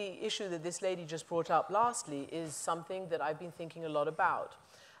think the issue that this lady just brought up lastly is something that I've been thinking a lot about.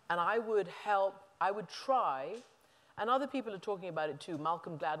 And I would try, and other people are talking about it too,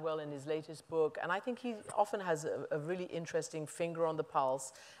 Malcolm Gladwell in his latest book, and I think he often has a really interesting finger on the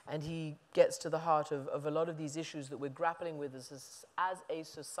pulse, and he gets to the heart of a lot of these issues that we're grappling with as a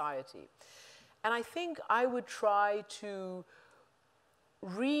society. And I think I would try to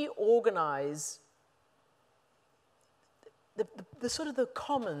reorganize the sort of the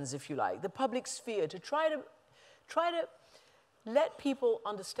commons, if you like, the public sphere, to try to let people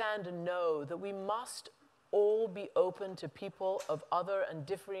understand and know that we must all be open to people of other and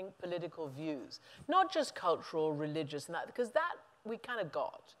differing political views. Not just cultural, religious, and that, because that we kind of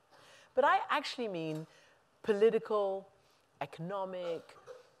got. But I actually mean political, economic,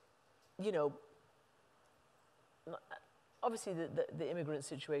 you know, obviously the immigrant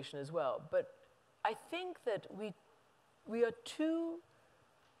situation as well. But I think that we are too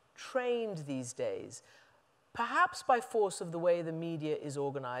trained these days, perhaps by force of the way the media is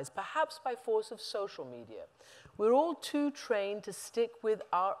organized, perhaps by force of social media. We're all too trained to stick with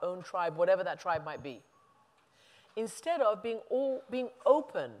our own tribe, whatever that tribe might be, instead of being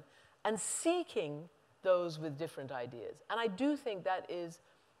open and seeking those with different ideas. And I do think that is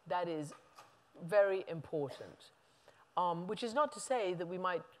very important, which is not to say that we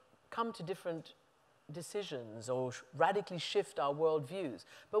might come to different decisions or radically shift our worldviews,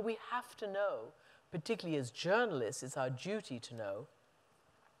 but we have to know, particularly as journalists, it's our duty to know.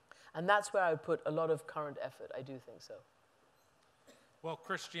 And that's where I would put a lot of current effort. I do think so. Well,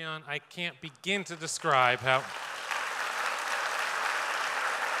 Christiane, I can't begin to describe how...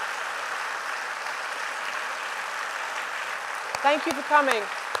 Thank you for coming.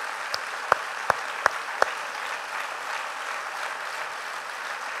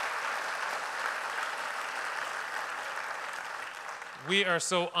 We are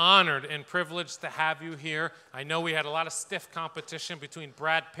so honored and privileged to have you here. I know we had a lot of stiff competition between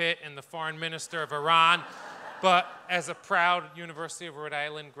Brad Pitt and the foreign minister of Iran, but as a proud University of Rhode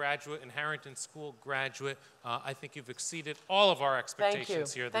Island graduate and Harrington School graduate, I think you've exceeded all of our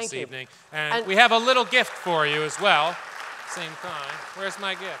expectations here this evening. And we have a little gift for you as well, same kind. Where's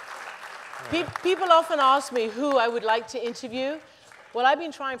my gift? People often ask me who I would like to interview. Well, I've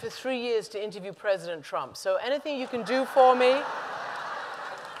been trying for 3 years to interview President Trump, so anything you can do for me.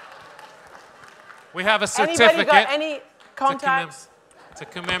 We have a certificate. Anybody got any contacts? To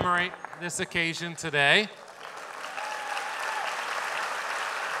commemorate this occasion today.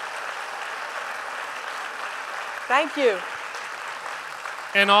 Thank you.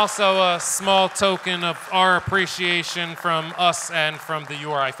 And also a small token of our appreciation from us and from the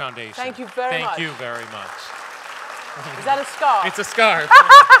URI Foundation. Thank you very much. Thank you very much. Is that a scarf? It's a scarf.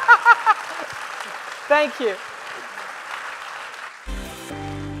 Thank you.